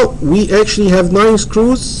 now we actually have 9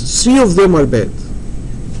 screws, 3 of them are bad.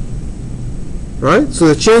 Right? So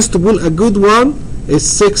the chance to pull a good one is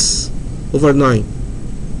 6 over 9,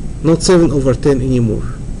 not 7 over 10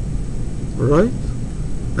 anymore. Alright?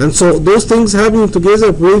 And so those things happening together,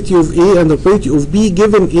 the probability of A and the probability of B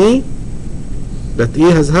given A, that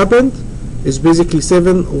A has happened, is basically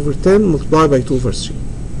 7 over 10 multiplied by 2 over 3.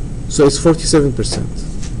 So it's 47%.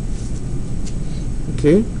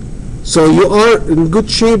 Okay? So you are in good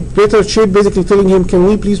shape, better shape, basically telling him, can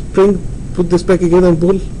we please put this back again and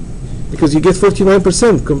pull? Because you get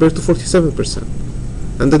 49% compared to 47%.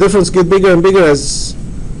 And the difference gets bigger and bigger as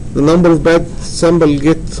the number of bad samples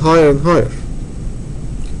get higher and higher.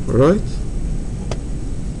 Alright?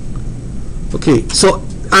 Okay, so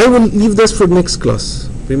I will leave this for next class.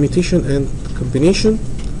 Permutation and combination.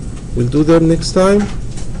 We'll do that next time.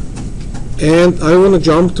 And I want to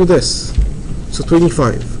jump to this. So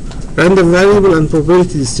 25. Random variable and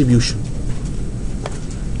probability distribution.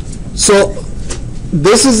 So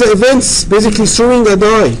this is the events basically throwing a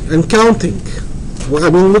die and counting. Well, I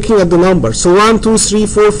mean looking at the number. So 1, 2, 3,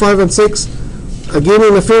 4, 5, and 6. Again,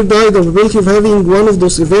 in a fair die, the probability of having one of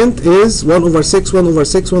those events is 1 over 6, 1 over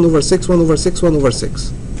 6, 1 over 6, 1 over 6, 1 over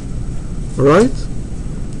 6. Alright?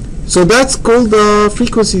 So that's called the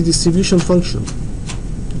frequency distribution function.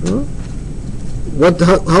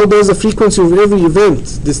 How does the frequency of every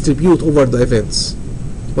event distribute over the events?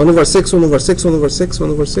 1 over 6, 1 over 6, 1 over 6, 1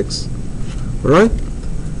 over 6. Right?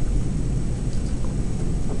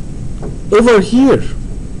 Over here,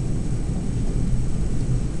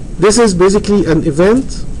 this is basically an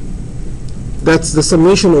event that's the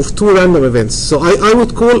summation of two random events. So I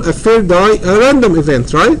would call a fair die a random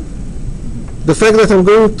event, right? The fact that I'm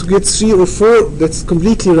going to get 3 or 4, that's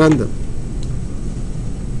completely random.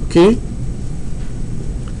 Okay?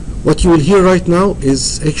 What you will hear right now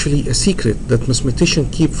is actually a secret that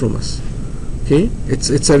mathematicians keep from us. Okay? It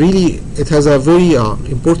has a very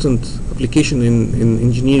important application in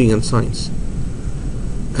engineering and science.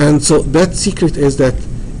 And so that secret is that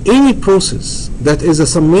any process that is a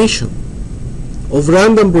summation of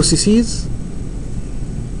random processes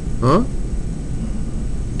will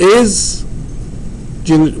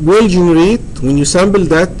generate, when you sample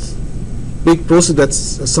that big process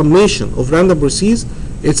that's a summation of random processes,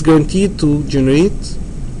 it's guaranteed to generate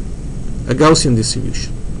a Gaussian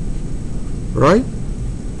distribution. Right?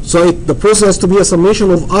 So the process has to be a summation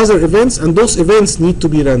of other events, and those events need to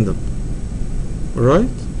be random. Alright?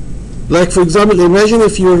 Like, for example, imagine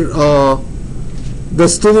if you're the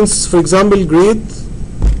students, for example, grade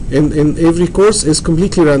in every course is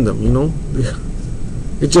completely random, you know.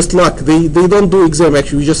 It's just luck. They don't do exam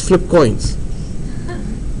actually, we just flip coins.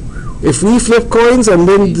 If we flip coins and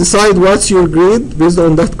then decide what's your grade based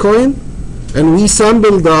on that coin, and we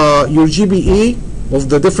sample your GPA of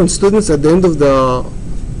the different students at the end of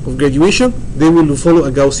graduation, they will follow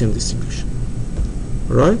a Gaussian distribution.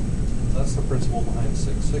 Right? That's the principle behind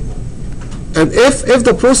Six Sigma. And if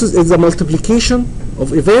the process is the multiplication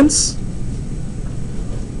of events,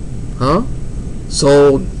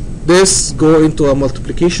 so this go into a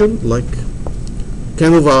multiplication, like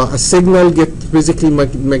kind of a signal get basically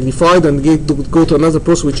magnified and go to another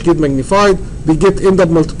process which get magnified. They end up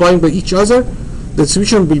multiplying by each other. The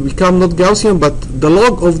distribution will become not Gaussian, but the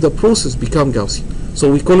log of the process become Gaussian. So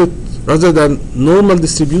we call it, rather than normal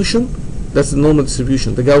distribution, that's the normal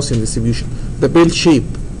distribution, the Gaussian distribution, the bell shape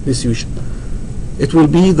distribution. It will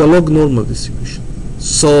be the log normal distribution.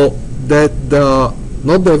 So that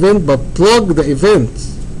not the event, but log the event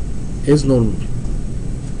is normal.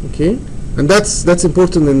 Okay, and that's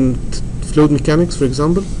important in fluid mechanics, for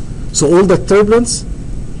example. So all that turbulence,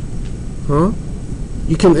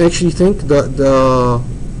 you can actually think that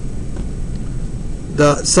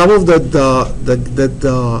some of the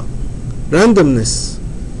randomness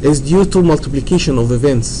is due to multiplication of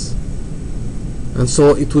events, and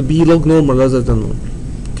so it would be log normal rather than normal.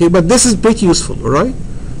 Okay, but this is pretty useful, all right?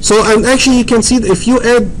 So, and actually you can see that if you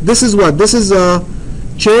add, this is a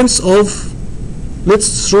chance of,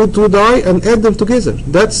 let's throw two die and add them together.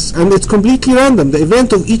 And it's completely random. The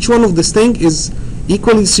event of each one of this thing is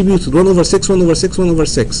equally distributed, 1 over 6, 1 over 6, 1 over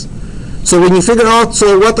 6. So when you figure out,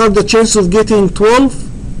 so what are the chances of getting 12?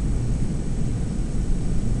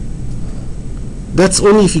 That's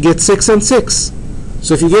only if you get 6 and 6.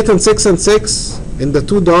 So if you get 6 and 6 in the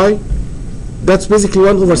two die, that's basically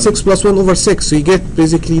 1 over 6 plus 1 over 6. So you get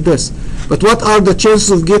basically this. But what are the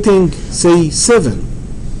chances of getting, say, 7?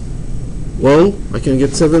 Well, I can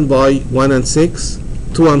get 7 by 1 and 6,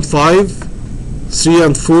 2 and 5, 3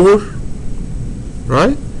 and 4,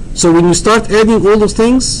 right? So when you start adding all those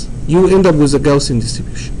things, you end up with a Gaussian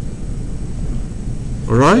distribution.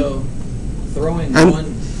 All right?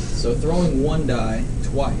 So throwing one die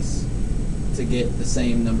twice to get the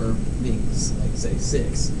same number being, like, say,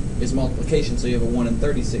 6 is multiplication. So you have a 1 in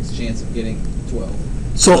 36 chance of getting 12.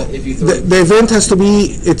 So if you the event has to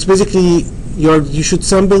be, it's basically, you should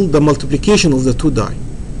sample the multiplication of the two die,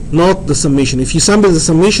 not the summation. If you sample the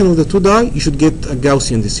summation of the two die, you should get a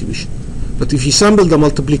Gaussian distribution. But if you sample the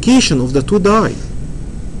multiplication of the two die,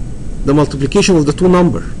 the multiplication of the two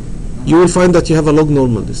number, you will find that you have a log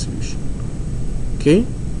normal distribution. Okay?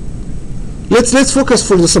 Let's focus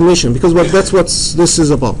for the summation, because that's what this is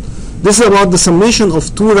about. This is about the summation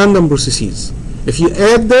of two random processes. If you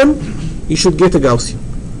add them, you should get a Gaussian.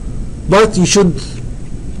 But you should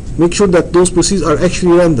make sure that those processes are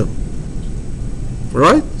actually random.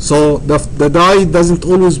 Right? So the die doesn't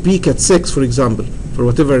always peak at 6, for example, for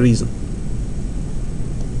whatever reason.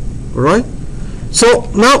 Alright? So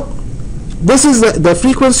now, this is the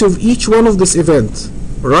frequency of each one of this event,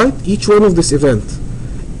 right? Each one of this event.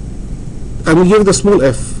 And we give the small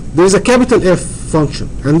f. There is a capital F function,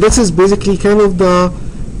 and this is basically kind of the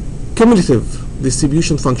cumulative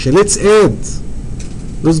distribution function. Let's add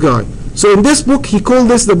this guy. So in this book, he called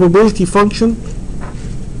this the probability function.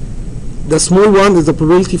 The small one is the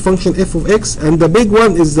probability function f of x, and the big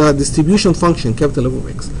one is the distribution function, capital F of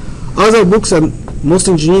x. Other books and most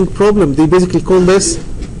engineering problems, they basically call this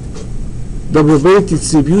the probability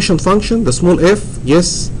distribution function, the small f,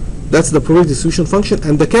 yes, that's the probability distribution function,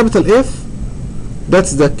 and the capital F,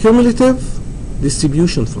 that's the cumulative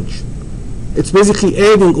distribution function. It's basically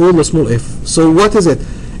adding all the small f. So what is it?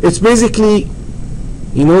 It's basically,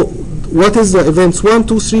 you know, what is the events 1,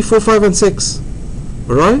 2, 3, 4, 5, and 6,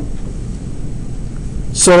 right?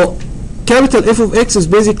 So capital F of x is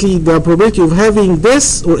basically the probability of having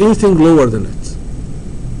this or anything lower than it.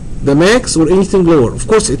 The max or anything lower. Of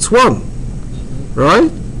course, it's 1,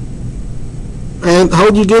 right? And how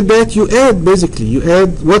do you get that? You add, basically. You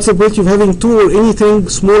add, what's the probability of having 2 or anything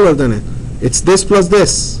smaller than it? It's this plus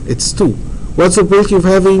this. It's 2. What's the probability of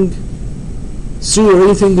having 3 or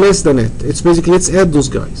anything less than it? It's basically, let's add those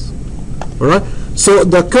guys. Alright? So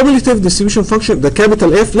the cumulative distribution function, the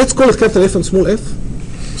capital F, let's call it capital F and small f,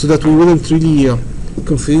 so that we wouldn't really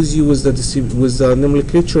confuse you with the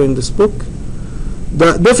nomenclature in this book.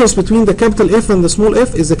 The difference between the capital F and the small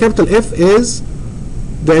f is the capital F is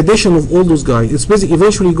the addition of all those guys. It's basically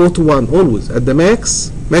eventually go to 1 always. At the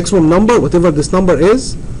maximum number, whatever this number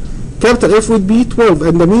is, capital F would be 12.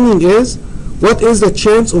 And the meaning is, what is the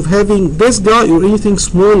chance of having this guy or anything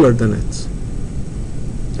smaller than it?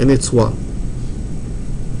 And it's 1.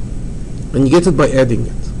 And you get it by adding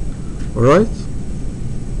it. Alright?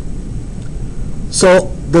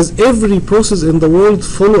 So, does every process in the world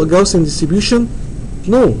follow a Gaussian distribution?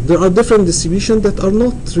 No, there are different distributions that are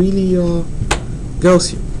not really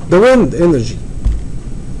Gaussian. The wind energy.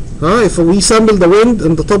 If we sample the wind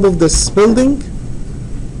on the top of this building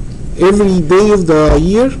every day of the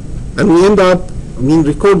year, and we end up,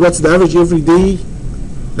 record what's the average every day,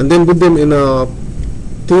 and then put them in a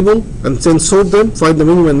table, and then sort them, find the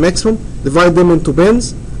minimum and maximum, divide them into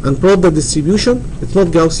bands, and plot the distribution, it's not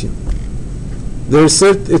Gaussian.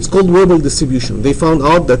 It's called Weibull distribution. They found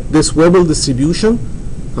out that this Weibull distribution,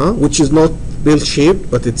 which is not bell-shaped,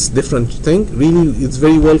 but it's different thing, really it's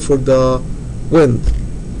very well for the wind.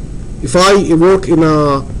 If I work in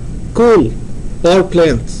a coal power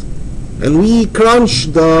plant, and we crunch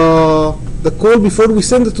the coal before we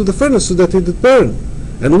send it to the furnace so that it would burn,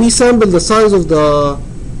 and we sample the size of the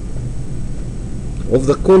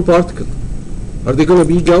coal particle, are they going to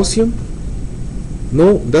be Gaussian?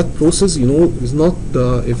 No, that process, is not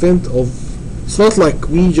the event of, it's not like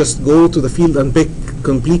we just go to the field and pick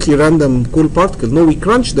completely random coal particle. No, we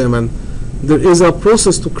crunch them, and there is a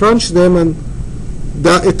process to crunch them, and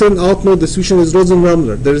it turned out no distribution is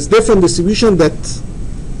Rosen-Ramler. There is different distribution that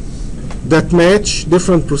match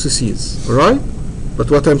different processes, alright? But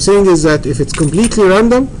what I'm saying is that if it's completely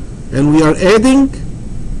random and we are adding,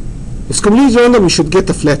 it's completely random, we should get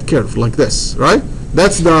a flat curve like this, right?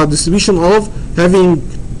 That's the distribution of having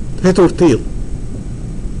head or tail.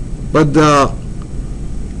 But the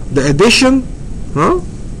addition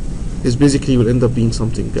is basically will end up being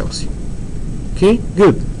something Gaussian. Okay,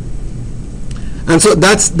 good. And so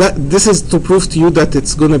this is to prove to you that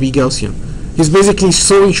it's gonna be Gaussian. He's basically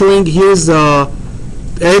showing here's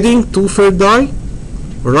adding 2 third die,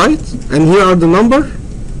 right? And here are the number,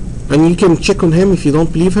 and you can check on him if you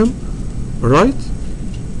don't believe him, right?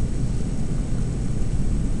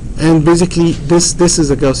 And basically this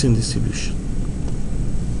is a Gaussian distribution.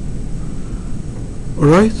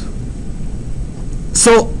 Alright?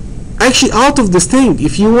 So actually out of this thing,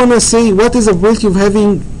 if you wanna say what is the probability of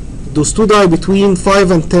having those 2 die between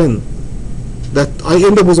 5 and 10, that I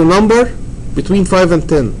end up with a number between 5 and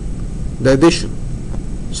 10, the addition.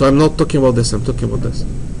 So I'm not talking about this, I'm talking about this.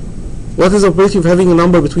 What is the probability of having a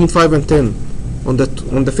number between 5 and 10 on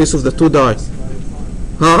the face of the 2 die?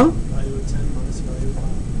 Value of 10 minus value of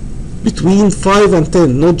 5. Between 5 and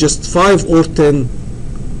 10, not just 5 or 10.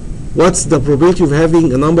 What's the probability of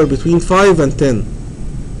having a number between 5 and 10?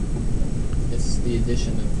 It's the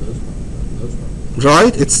addition of those probabilities.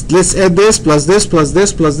 Right? Let's add this plus this plus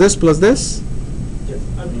this plus this plus this. Yeah,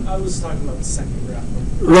 I was talking about the second graph.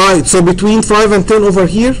 Right. So between 5 and 10 over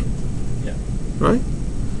here. Yeah. Right.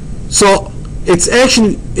 So it's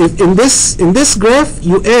actually in this graph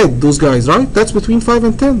you add those guys, right? That's between 5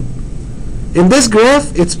 and 10. In this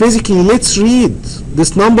graph, it's basically let's read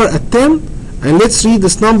this number at 10 and let's read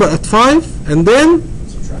this number at 5 and then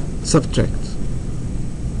subtract.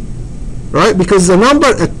 right? Because the number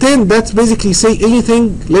at 10, that's basically say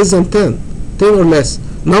anything less than 10 or less.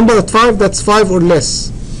 Number at 5, that's 5 or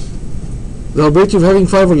less. The probability of having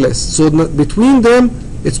 5 or less. So between them,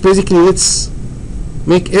 it's basically, let's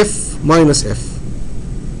make f minus f.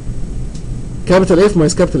 Capital F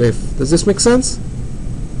minus capital F. Does this make sense?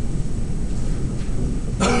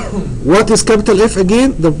 What is capital F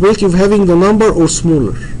again? The probability of having the number or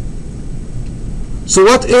smaller. So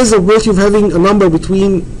what is the probability of having a number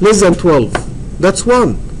between less than 12? That's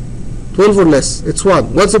 1. 12 or less, it's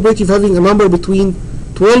 1. What's the probability of having a number between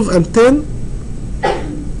 12 and 10?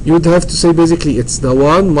 You would have to say basically it's the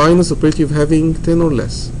 1 minus the probability of having 10 or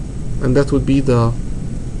less. And that would be the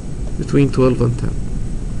between 12 and 10.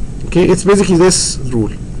 Okay, it's basically this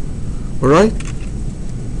rule. Alright?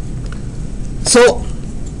 So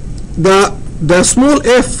the small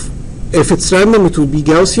f, if it's random, it will be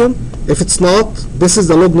Gaussian. If it's not, this is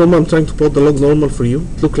the log normal. I'm trying to plot the log normal for you.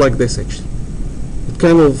 It looks like this actually. It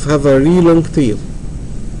kind of have a really long tail.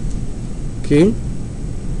 Okay.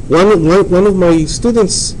 One of my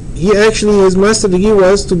students, he actually, his master degree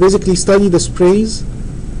was to basically study the sprays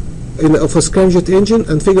of a scramjet engine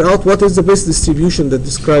and figure out what is the best distribution that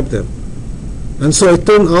describe them. And so it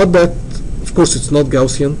turned out that, of course, it's not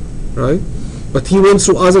Gaussian, right? But he went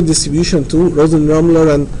through other distribution too, Rosen-Rummler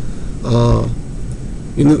and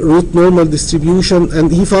root normal distribution,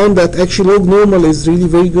 and he found that actually log normal is really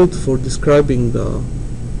very good for describing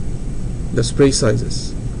the spray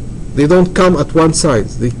sizes. They don't come at one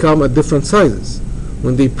size; they come at different sizes.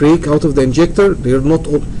 When they break out of the injector, they are not.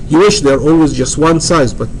 You wish they are always just one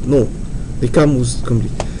size, but no, they come with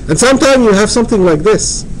complete. And sometimes you have something like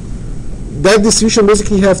this. That distribution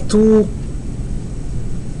basically have two.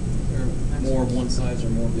 More of one size or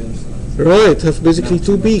more of the other size. Right, have basically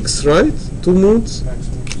two peaks, right? Two modes.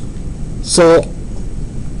 So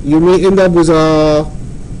you may end up with a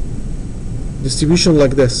distribution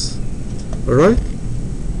like this. Alright?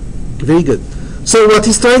 Very good. So what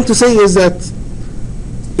he's trying to say is that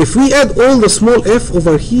if we add all the small f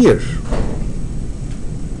over here,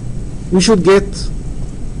 we should get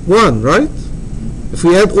 1, right? If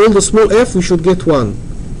we add all the small f, we should get 1.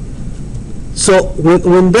 So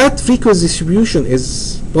when that frequency distribution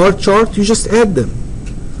is bar chart, you just add them.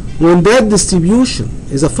 When that distribution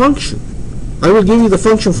is a function, I will give you the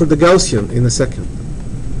function for the Gaussian in a second.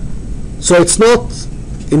 So it's not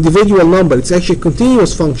individual number, it's actually a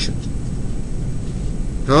continuous function.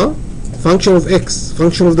 Huh? Function of x,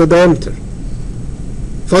 function of the diameter,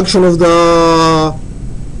 function of the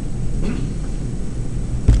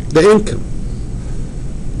income.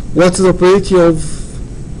 What's the probability of,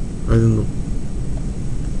 I don't know,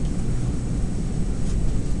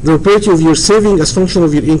 the probability of your saving as function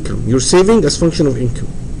of your income. Your saving as function of income,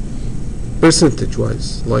 percentage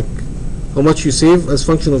wise, like how much you save as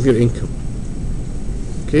function of your income.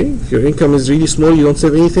 Okay, if your income is really small, you don't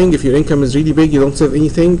save anything. If your income is really big, you don't save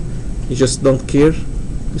anything. You just don't care.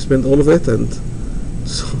 You spend all of it, and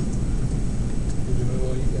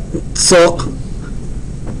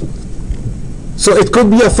so it could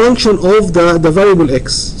be a function of the variable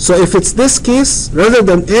x. So if it's this case, rather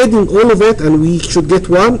than adding all of it and we should get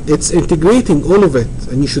 1, it's integrating all of it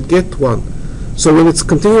and you should get 1. So when it's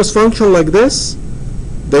continuous function like this,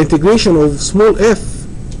 the integration of small f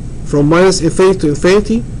from minus infinity to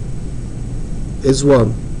infinity is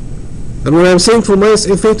 1. And when I'm saying from minus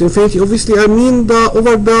infinity to infinity, obviously I mean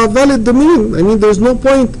over the valid domain. I mean there's no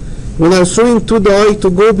point when I'm throwing 2 die to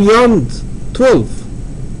go beyond 12.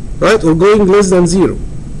 Right, or going less than 0.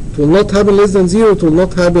 It will not happen less than 0, it will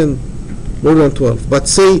not happen more than 12. But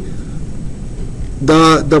say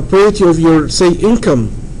the probability of your, say,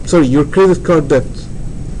 income, sorry, your credit card debt,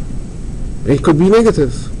 it could be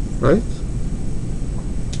negative, right?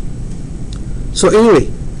 So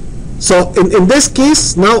anyway, so in this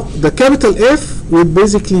case, now the capital F would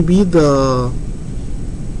basically be the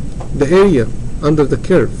area under the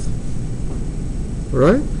curve,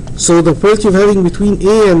 right? So the probability of having between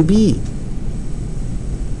A and B,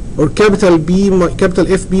 or capital FB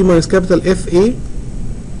minus capital FA,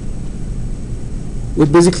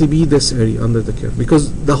 would basically be this area under the curve,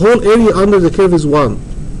 because the whole area under the curve is 1.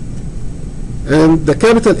 And the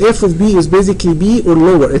capital F of B is basically B or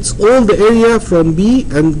lower. It's all the area from B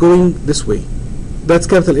and going this way. That's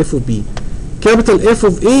capital F of B. Capital F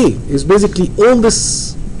of A is basically all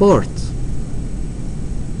this part.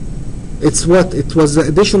 It's what? It was the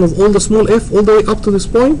addition of all the small f all the way up to this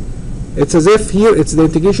point. It's as if here it's the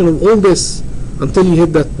integration of all this until you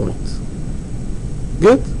hit that point.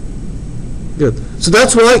 Good? Good. So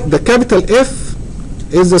that's why the capital F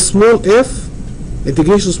is the small f,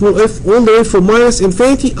 integration of small f, all the way from minus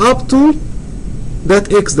infinity up to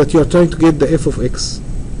that x that you are trying to get the f of x.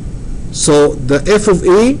 So the f of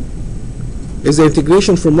a is the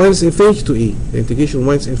integration from minus infinity to a. The integration from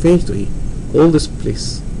minus infinity to a. All this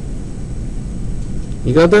place.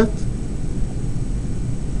 You got that?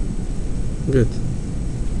 Good.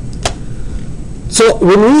 So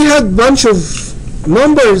when we had bunch of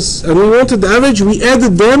numbers and we wanted the average, we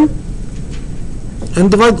added them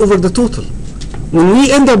and divide over the total. When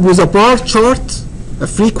we end up with a bar chart, a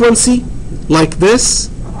frequency like this,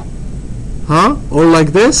 or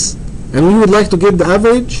like this, and we would like to get the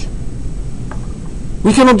average,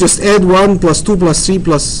 we cannot just add 1 plus 2 plus 3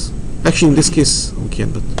 plus, actually in this case we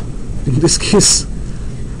can, but in this case,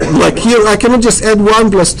 like here I cannot just add 1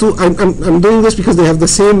 plus 2. I'm doing this because they have the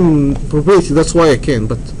same probability, that's why I can,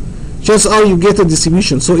 but chances are you get a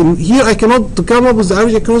distribution. So in here I cannot, to come up with the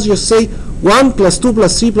average, I cannot just say 1 plus 2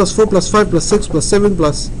 plus 3 plus 4 plus 5 plus 6 plus 7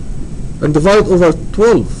 plus, and divide over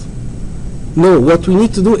 12. No, what we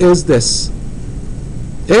need to do is this.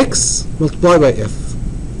 X multiplied by f.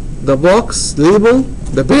 The box label,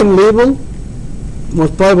 the pen label,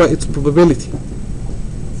 multiplied by its probability.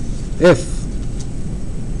 F.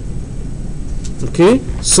 Okay,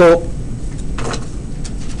 so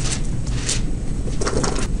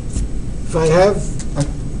if I have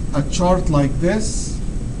a chart like this,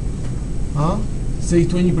 say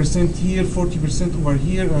 20% here, 40% over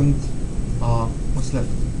here, and what's left?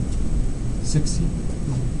 60?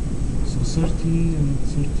 No. So 30 and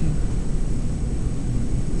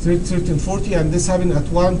 30 and 40, and this happened at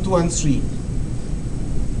 1, 2, and 3.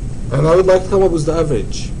 And I would like to come up with the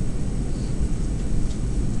average.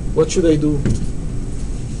 What should I do? 3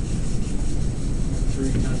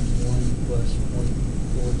 times 1 plus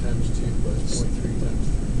 0.4 times 2 plus 0.3 times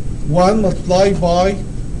 1 multiplied by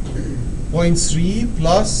 0.3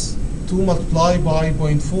 plus 2 multiplied by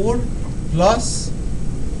 0.4 plus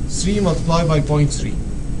 3 multiplied by 0.3,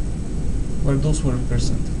 where those were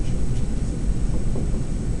percentage.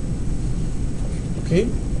 Okay,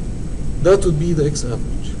 that would be the x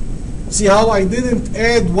average. See how I didn't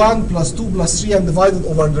add 1 plus 2 plus 3 and divide it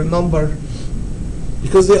over the number?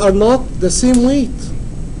 Because they are not the same weight.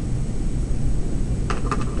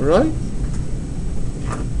 Right?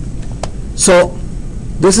 So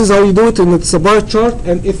this is how you do it, and it's a bar chart.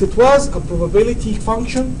 And if it was a probability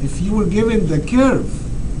function, if you were given the curve,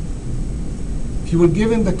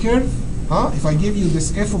 if I give you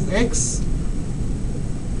this f of x,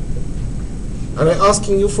 and I'm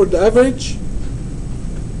asking you for the average,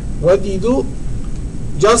 what do?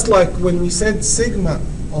 Just like when we said sigma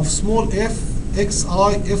of small f, xi,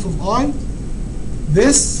 f of I,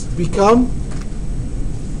 this become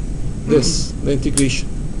this, the integration.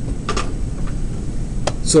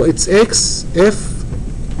 So it's x, f,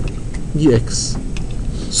 dx.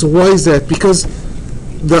 So why is that? Because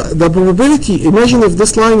the probability, imagine if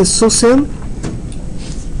this line is so thin,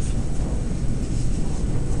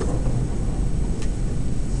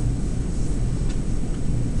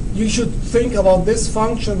 you should think about this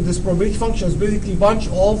function, this probability function is basically a bunch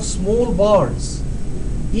of small bars.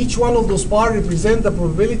 Each one of those bars represents the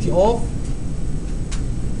probability of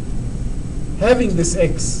having this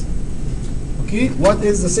x. Okay, what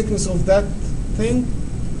is the thickness of that thing?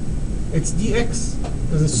 It's dx,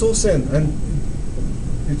 because it's so thin, and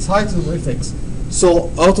its height is fx.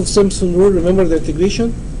 So out of Simpson rule, remember the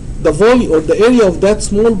integration? The volume or the area of that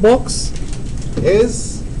small box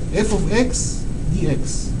is f of x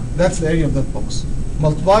dx. That's the area of that box.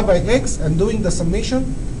 Multiply by x and doing the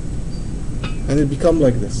summation, and it become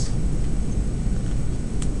like this.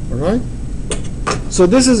 Alright? So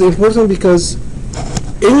this is important because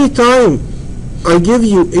anytime I give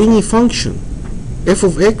you any function, f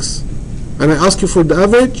of x, and I ask you for the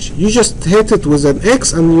average, you just hit it with an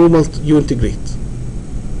x and you integrate.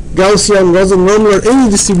 Gaussian, Rosen-Rommler, any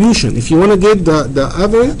distribution. If you want to get the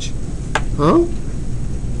average,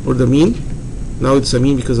 or the mean, now it's a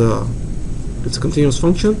mean because it's a continuous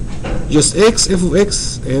function, just x, f of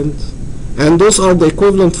x, and those are the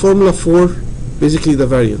equivalent formula for basically the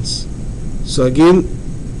variance. So again,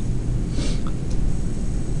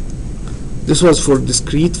 this was for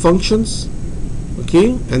discrete functions,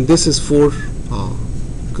 okay, and this is for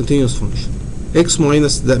continuous function. X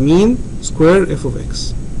minus the mean square f of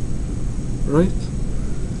x. Right?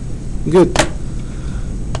 Good.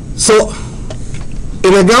 So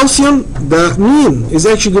in a Gaussian, the mean is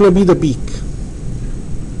actually going to be the peak.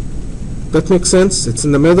 That makes sense. It's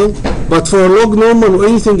in the middle. But for a log normal or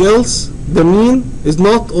anything else, the mean is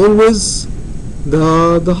not always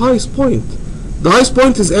the highest point. The highest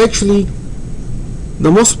point is actually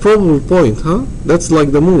the most probable point, That's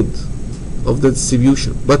like the mood of the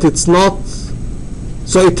distribution. But it's not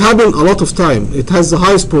So it happens a lot of time. It has the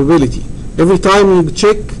highest probability. Every time you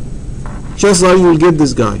check, chances are you will get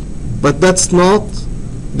this guy. But that's not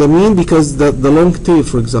the mean, because the long tail,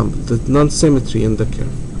 for example, the non-symmetry in the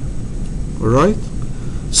curve. Alright?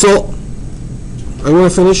 So I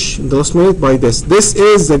want to finish in the last minute by this. This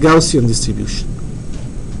is the Gaussian distribution.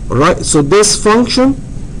 Alright? So this function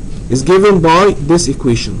is given by this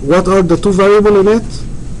equation. What are the two variables in it?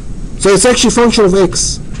 So it's actually a function of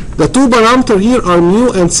x. The two parameters here are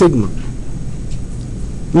mu and sigma.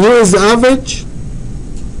 Mu is the average,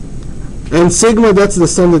 and sigma, that's the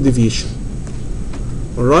standard deviation.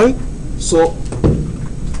 Alright? So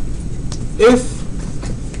if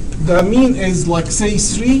the mean is like say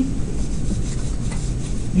 3,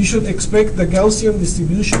 you should expect the Gaussian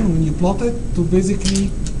distribution when you plot it to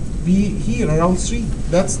basically be here around 3.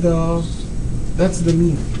 That's the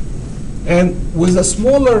mean. And with a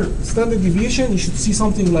smaller standard deviation, you should see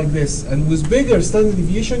something like this. And with bigger standard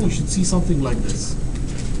deviation, you should see something like this.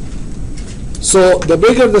 So the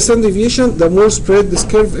bigger the standard deviation, the more spread this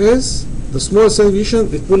curve is. The smaller standard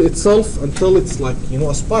deviation, it will itself until it's like, you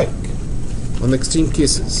know, a spike on extreme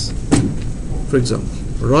cases, for example.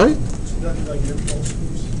 Right?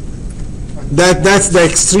 That's the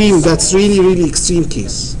extreme. That's really extreme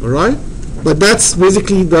case. All right? But that's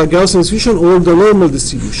basically the Gaussian distribution or the normal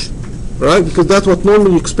distribution. Right? Because that's what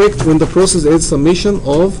normally you expect when the process is summation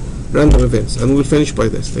of random events. And we'll finish by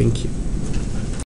this. Thank you.